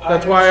to,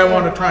 that's why I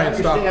want to try and I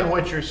stop understand it.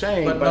 what you're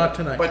saying, But not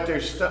tonight. But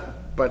there's stuff,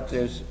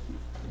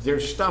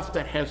 there's stuff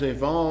that has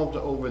evolved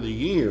over the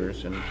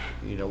years, and,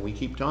 we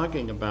keep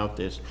talking about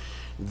this,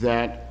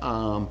 that,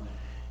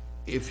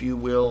 if you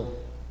will,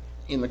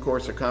 in the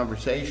course of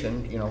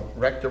conversation,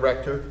 rec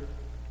director,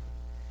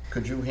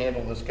 could you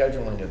handle the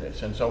scheduling of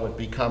this? And so it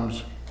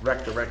becomes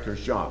rec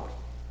director's job,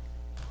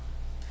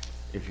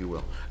 if you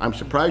will. I'm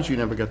surprised you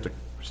never got the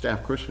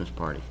staff Christmas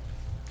party.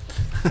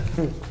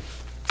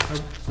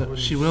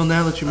 She will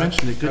now that you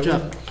mentioned it. Good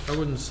job. I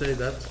wouldn't say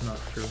that's not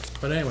true,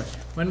 but anyway,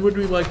 when would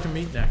we like to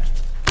meet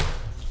next?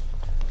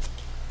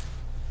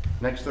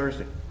 Next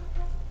Thursday.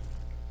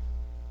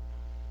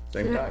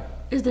 Same time.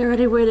 Is there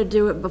any way to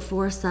do it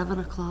before 7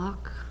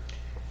 o'clock?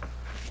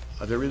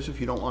 There is if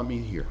you don't want me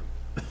here.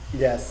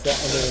 Yes,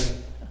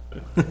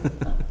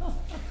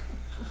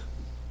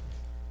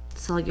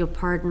 So you'll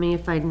pardon me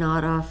if I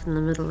nod off in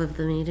the middle of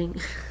the meeting?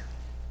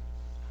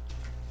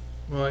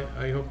 Well,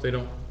 I hope they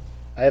don't.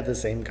 I have the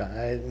same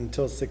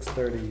until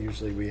 6:30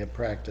 usually we have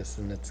practice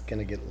and it's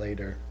gonna get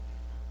later.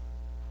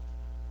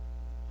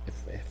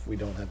 If we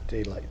don't have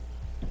daylight.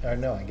 Or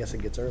no, I guess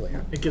it gets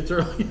earlier. It gets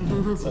early. I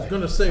was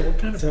gonna say, what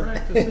kind of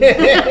practice is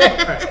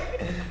it?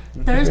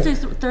 All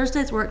right,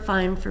 Thursdays work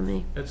fine for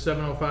me. at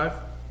 7:05?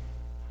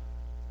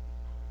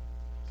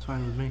 It's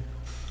fine with me.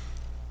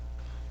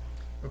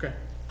 Okay.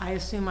 I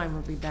assume I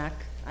will be back.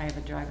 I have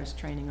a driver's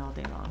training all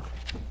day long.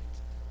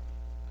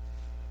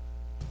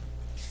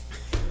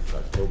 It's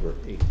October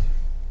 8th.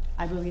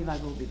 I believe I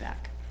will be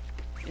back.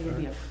 It'll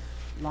be a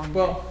long day.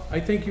 Well, I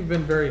think you've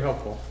been very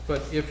helpful,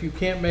 but if you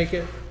can't make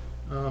it,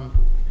 and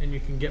you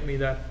can get me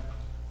that,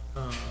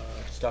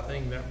 stuff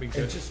thing, that'd be And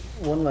good. just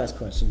one last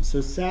question.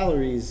 So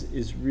salaries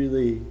is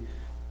really,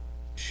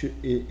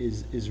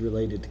 is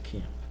related to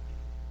camp.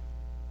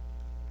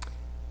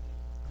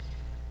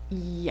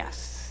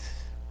 Yes.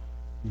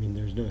 I mean,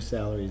 there's no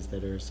salaries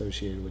that are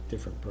associated with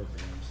different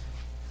programs.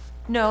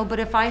 No, but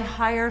if I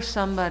hire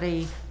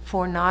somebody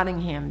for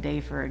Nottingham Day,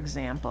 for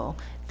example,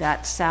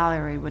 that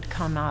salary would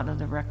come out of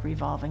the rec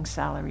revolving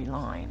salary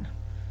line.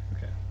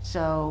 Okay.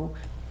 So,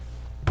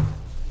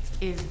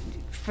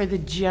 for the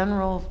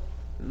general,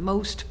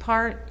 most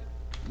part,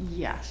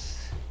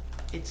 yes,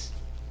 it's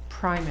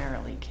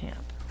primarily camp.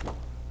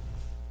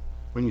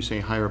 When you say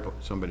hire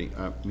somebody,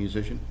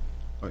 musician?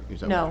 Or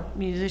is that No, what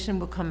musician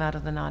will come out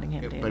of the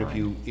Nottingham Day But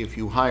line. if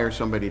you hire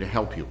somebody to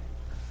help you,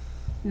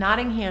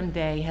 Nottingham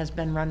Day has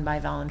been run by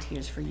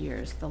volunteers for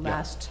years. The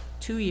last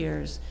 2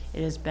 years,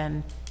 it has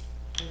been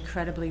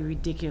incredibly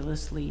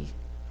ridiculously,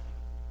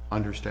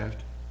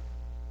 understaffed,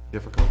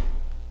 difficult?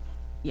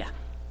 yeah.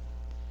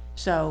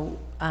 So,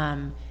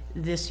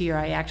 this year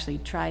I actually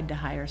tried to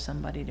hire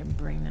somebody to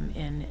bring them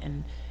in,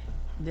 and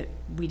that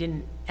we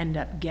didn't end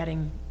up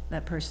getting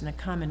that person to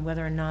come, and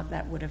whether or not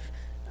that would have,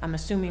 I'm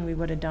assuming we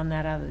would have done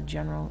that out of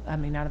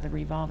the out of the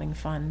revolving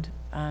fund.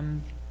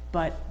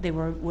 But they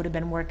would have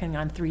been working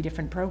on 3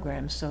 different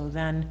programs, so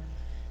then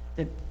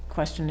the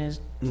question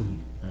is,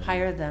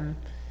 hire them.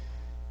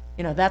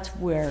 You know, that's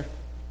where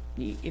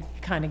it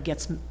kind of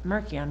gets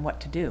murky on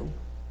what to do.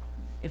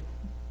 If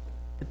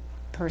the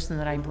person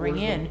that I bring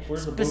in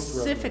where's the booth revenue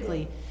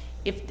specifically,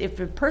 if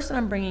the person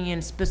I'm bringing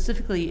in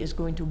specifically is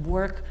going to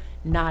work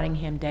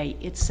Nottingham Day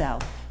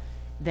itself,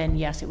 then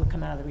yes, it would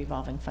come out of the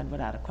revolving fund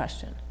without a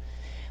question.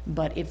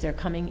 But if they're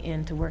coming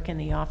in to work in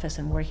the office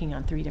and working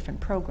on 3 different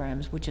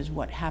programs, which is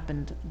what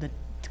happened the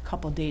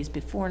couple days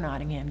before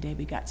Nottingham Day,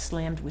 we got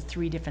slammed with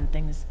 3 different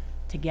things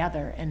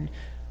together, and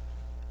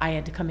I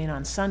had to come in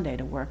on Sunday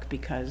to work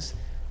because,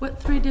 What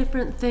 3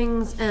 different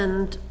things,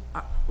 and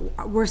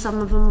were some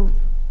of them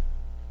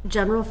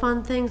general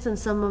fund things and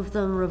some of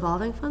them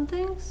revolving fund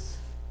things?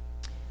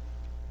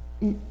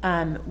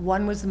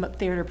 one was the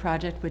theater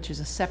project, which is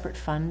a separate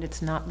fund.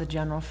 It's not the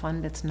general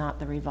fund, it's not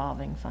the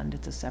revolving fund,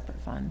 it's a separate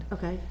fund.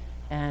 Okay.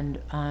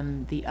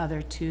 And the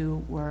other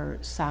 2 were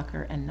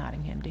soccer and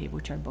Nottingham Day,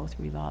 which are both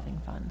revolving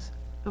funds.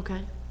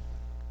 Okay.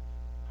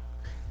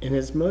 And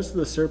as most of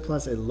the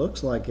surplus, it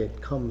looks like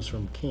it comes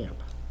from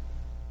camp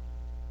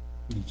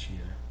each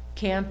year.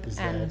 Camp Is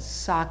and that-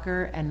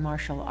 soccer and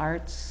martial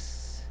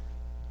arts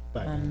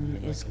But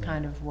is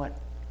kind of what,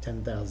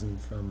 10,000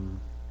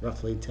 from,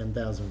 roughly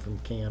 10,000 from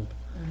camp,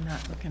 I'm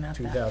not looking at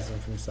that. 2,000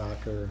 from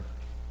soccer,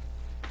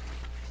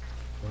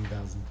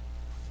 1,000.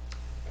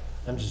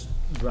 I'm just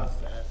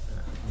rough at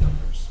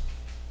numbers.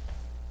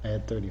 I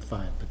had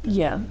 35, but then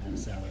Yeah. I have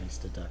salaries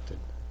deducted.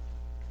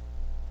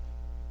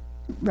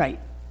 Right,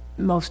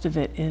 most of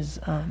it is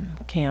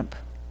camp.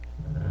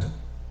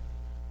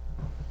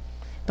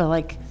 But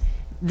like,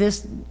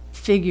 this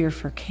figure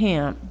for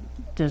camp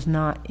does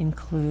not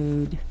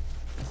include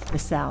the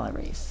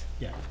salaries.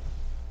 Yeah.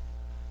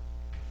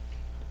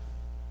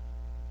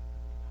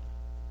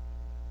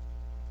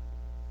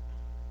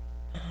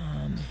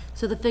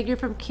 So the figure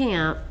from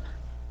camp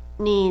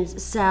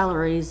needs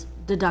salaries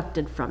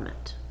deducted from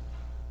it.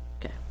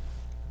 Okay.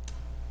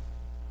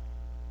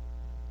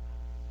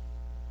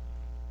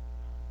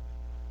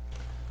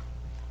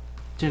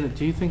 Janet,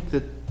 do you think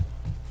that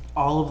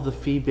all of the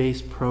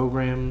fee-based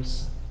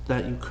programs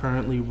that you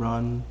currently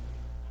run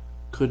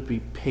could be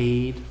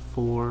paid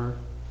for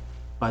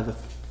by the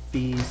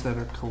fees that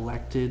are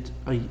collected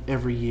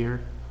every year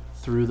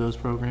through those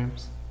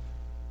programs?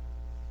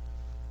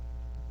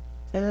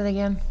 Say that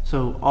again?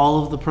 So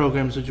all of the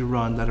programs that you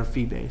run that are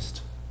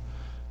fee-based,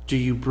 do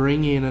you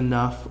bring in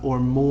enough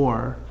or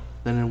more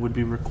than it would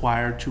be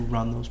required to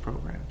run those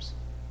programs?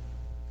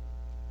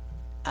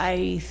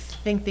 I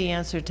think the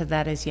answer to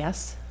that is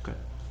yes. Okay.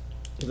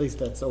 At least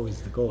that's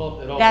always the goal.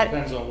 Well, it all That-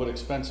 depends on what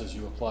expenses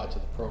you apply to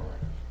the program.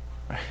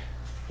 Right.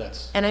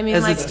 That's, And I mean,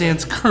 As like, it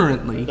stands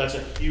currently. that's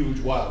a huge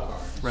wild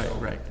card. Right, so-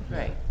 right.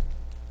 right.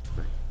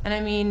 And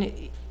I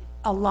mean,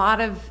 a lot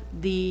of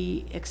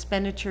the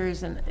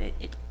expenditures, and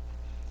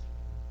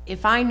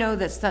if I know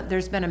that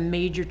there's been a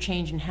major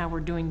change in how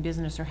we're doing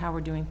business or how we're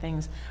doing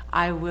things,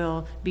 I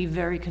will be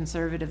very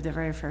conservative the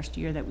very first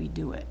year that we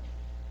do it.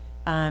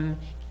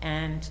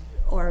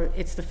 Or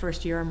it's the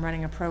first year I'm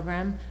running a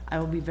program, I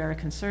will be very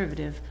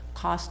conservative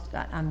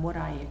on what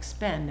I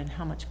expend and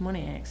how much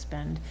money I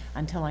expend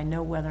until I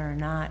know whether or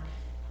not,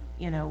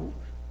 you know,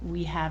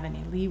 we have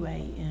any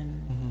leeway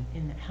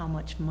in how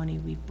much money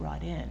we've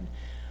brought in.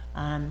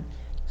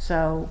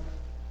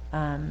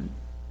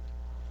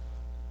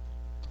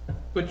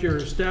 But you're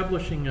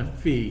establishing a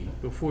fee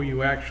before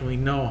you actually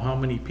know how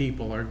many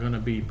people are gonna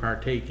be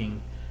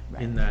partaking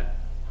in that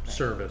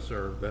service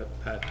or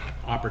that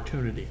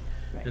opportunity.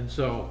 Right. And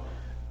so,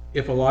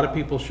 if a lot of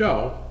people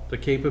show, the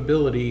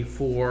capability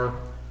for,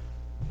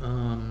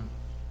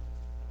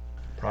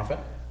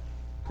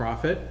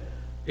 profit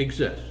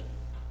exists.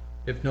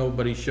 If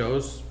nobody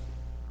shows,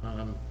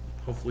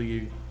 hopefully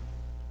you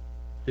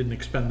didn't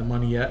expend the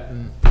money yet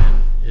and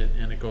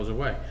it goes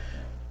away.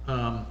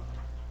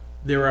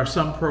 There are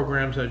some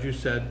programs, as you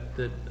said,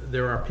 that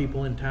there are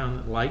people in town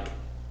that like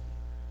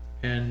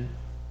and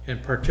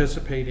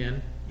participate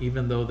in,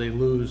 even though they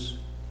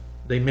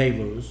may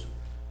lose.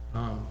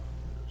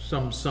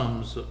 some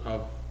sums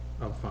of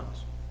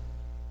funds.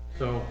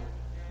 So,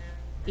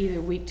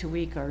 Either week to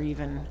week or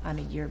even on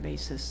a year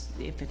basis,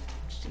 if it's,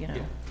 you know,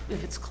 Yeah.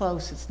 if it's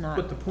close, it's not.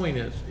 but the point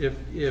is,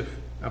 if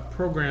a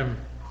program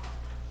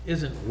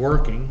isn't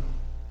working,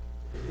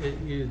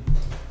 you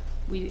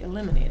We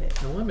eliminate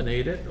it.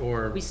 eliminate it,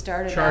 or We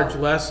started charge out-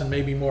 less and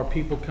maybe more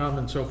people come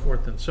and so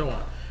forth and so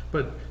on.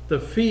 But the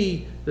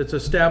fee that's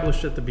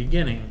established at the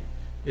beginning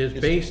is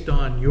based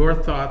on your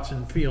thoughts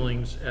and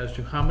feelings as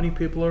to how many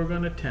people are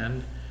gonna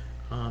attend,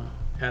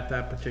 at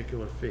that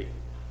particular fee.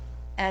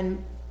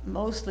 And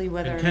mostly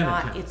whether or And can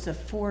not attend. it's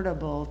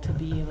affordable to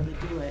be able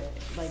to do it,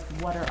 like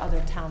what are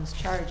other towns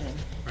charging?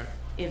 Right.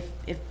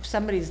 If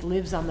somebody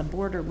lives on the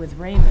border with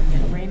Raymond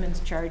and Raymond's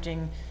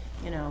charging,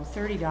 you know,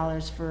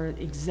 $30 for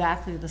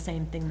exactly the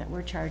same thing that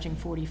we're charging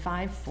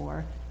 45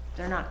 for,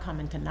 they're not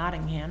coming to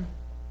Nottingham,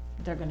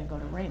 they're gonna go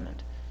to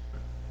Raymond.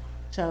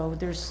 So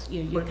there's,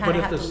 you But kinda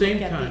at have the to same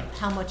look at time-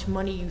 how much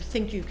money you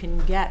think you can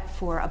get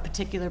for a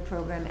particular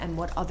program and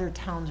what other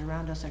towns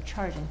around us are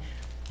charging.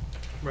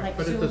 Right, Like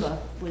but at the s- Zumba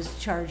was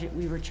charging,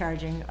 we were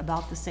charging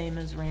about the same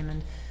as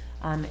Raymond,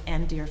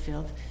 and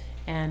Deerfield.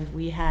 And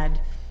we had,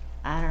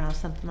 I don't know,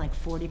 something like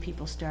 40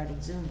 people started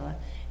Zumba.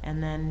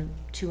 And then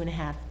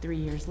 2.5, 3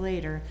 years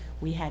later,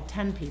 we had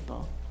 10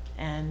 people.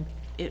 And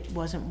it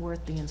wasn't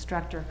worth the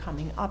instructor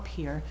coming up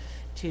here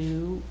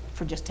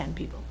for just 10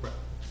 people. Right.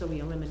 So we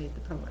eliminated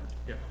the program.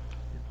 Yeah.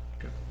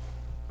 Okay.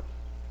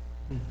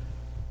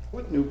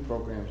 What new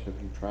programs have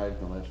you tried in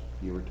the last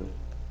year or two?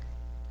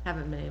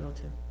 Haven't been able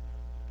to.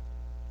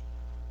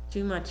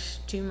 Too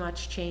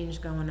much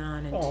change going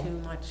on and Oh. too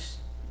much.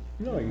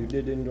 No, you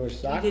did indoor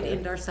soccer. We did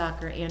indoor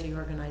soccer and we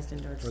organized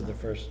indoor For soccer. the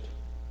first,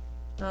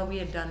 Well, we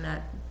had done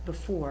that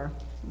before.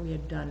 We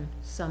had done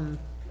some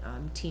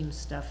team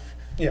stuff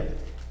yeah.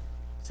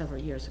 several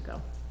years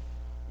ago.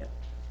 Yep.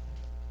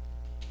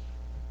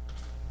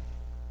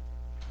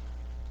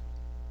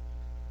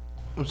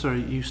 I'm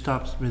sorry, you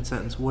stopped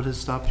mid-sentence. What has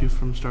stopped you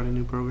from starting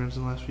new programs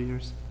in the last few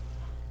years?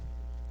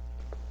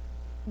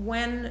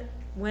 When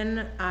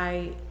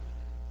I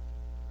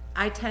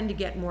tend to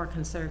get more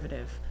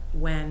conservative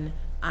when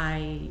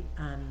I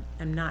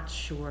am not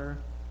sure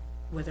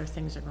whether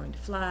things are going to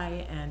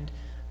fly, and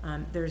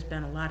there's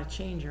been a lot of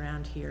change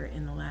around here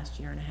in the last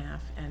year and a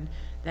half, and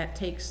that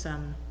takes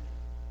a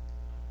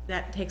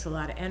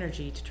lot of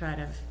energy to try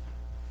to,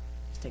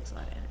 it takes a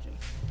lot of energy.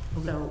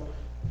 So,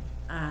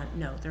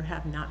 no, there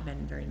have not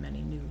been very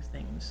many new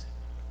things.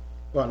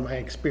 Well, my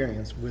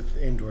experience with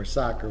indoor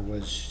soccer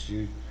was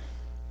she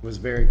was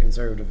very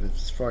conservative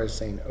as far as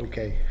saying,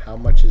 okay, how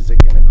much is it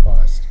gonna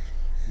cost?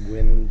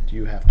 When do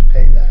you have to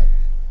pay that?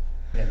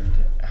 And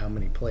how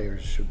many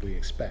players should we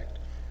expect?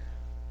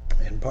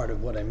 And part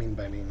of what I mean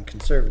by being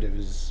conservative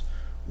is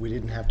we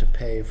didn't have to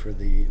pay for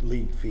the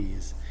league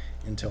fees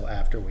until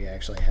after we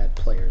actually had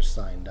players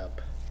signed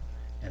up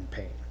and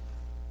paying.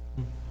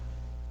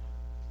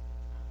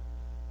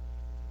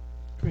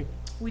 Great.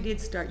 We did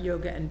start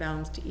yoga and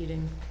balanced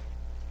eating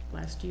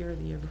last year or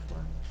the year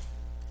before.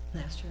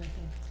 Last year, I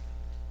think.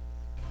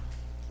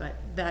 But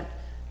that,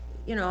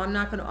 you know, I'm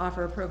not gonna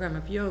offer a program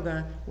of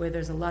yoga where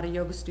there's a lot of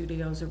yoga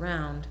studios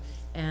around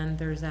and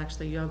there's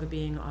actually yoga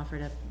being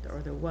offered at,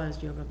 or there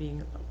was yoga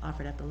being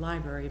offered at the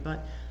library,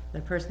 but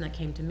the person that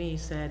came to me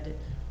said,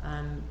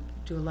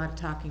 do a lot of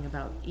talking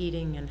about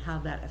eating and how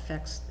that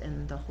affects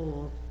in the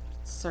whole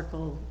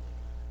circle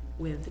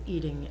with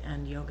eating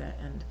and yoga,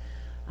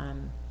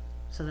 and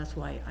so that's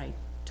why I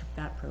took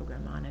that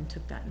program on and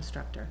took that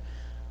instructor,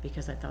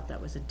 because I thought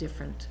that was a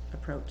different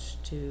approach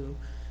to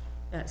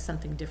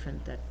something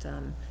different that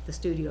the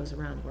studios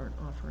around weren't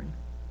offering.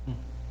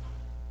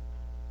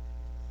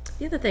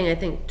 The other thing I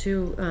think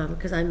too,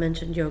 because I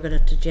mentioned yoga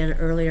to Janet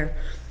earlier,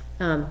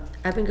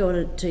 I've been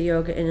going to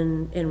yoga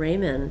in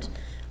Raymond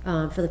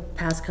for the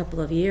past couple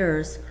of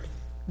years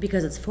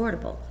because it's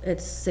affordable.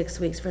 It's 6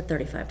 weeks for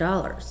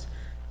 $35.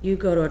 You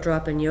go to a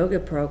drop-in yoga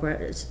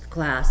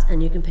class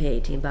and you can pay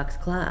 $18 a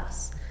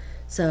class.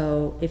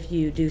 So if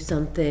you do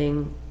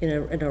something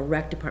in a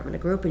rec department, a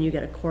group, and you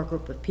get a core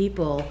group of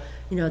people,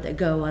 you know, that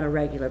go on a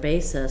regular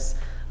basis.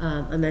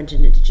 I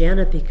mentioned it to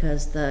Janet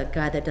because the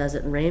guy that does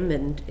it in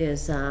Raymond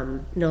is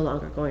no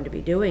longer going to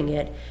be doing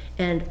it.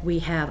 And we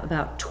have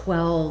about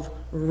 12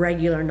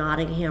 regular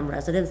Nottingham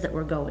residents that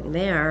were going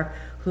there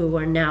who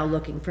are now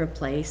looking for a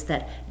place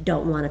that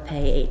don't want to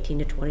pay $18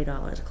 to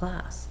 $20 a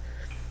class.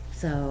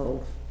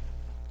 So,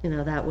 you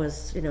know, that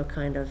was, you know,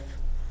 kind of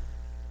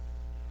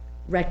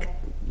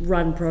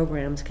run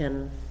programs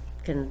can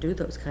do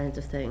those kinds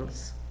of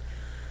things.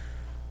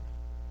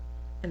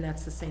 And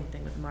that's the same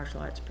thing with the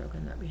martial arts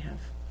program that we have.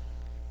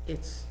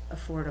 It's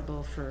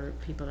affordable for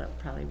people that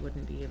probably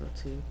wouldn't be able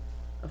to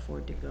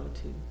afford to go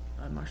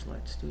to a martial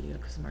arts studio,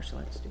 because the martial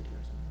arts studios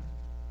are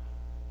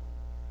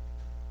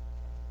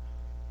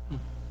more.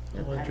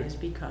 And that is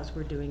because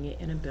we're doing it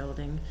in a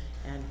building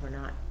and we're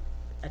not,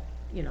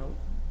 you know,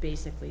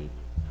 basically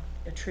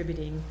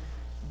attributing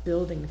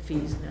building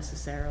fees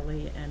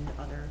necessarily and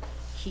other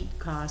heat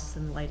costs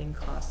and lighting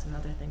costs and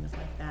other things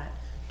like that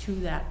to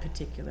that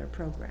particular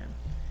program.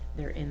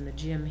 they're in the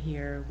gym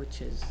here,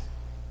 which is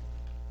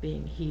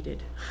being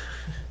heated.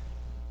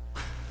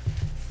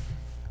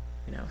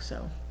 You know,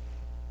 so,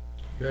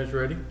 You guys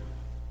ready?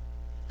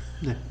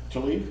 To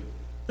leave?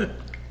 did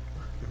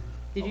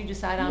you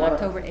decide on What?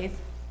 October 8th?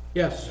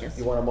 Yes,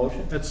 You want a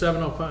motion? at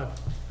 7:05.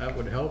 That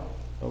would help.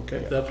 Okay.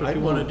 If that's what I you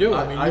wanna move- do.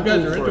 I mean, you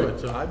guys move are for- into it,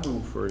 so. I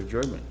move for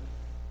adjournment.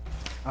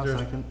 I'll There's-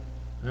 second.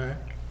 All right.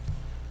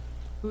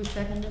 Who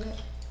seconded it?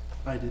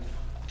 I did.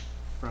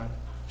 Brian.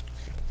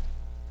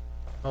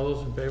 All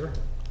those in favor?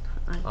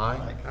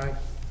 Aye. Aye.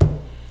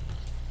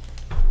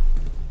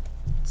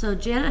 So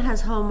Janet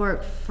has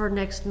homework for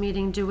next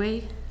meeting, do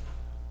we?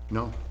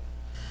 No,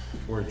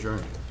 we're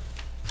adjourned.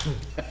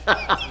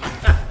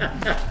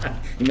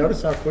 You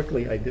notice how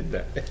quickly I did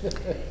that?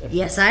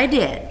 Yes, I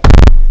did.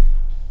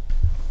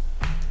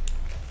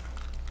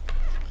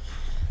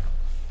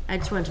 I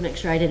just wanted to make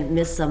sure I didn't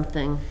miss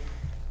something,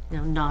 you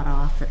know, nod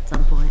off at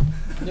some point.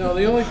 No,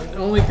 the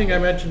only thing I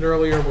mentioned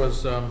earlier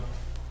was,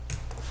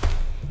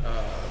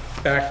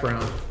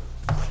 background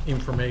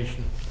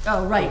information.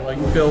 Oh, right,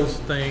 Like Bill's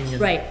thing.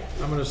 and right.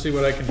 I'm gonna see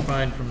what I can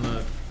find from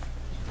the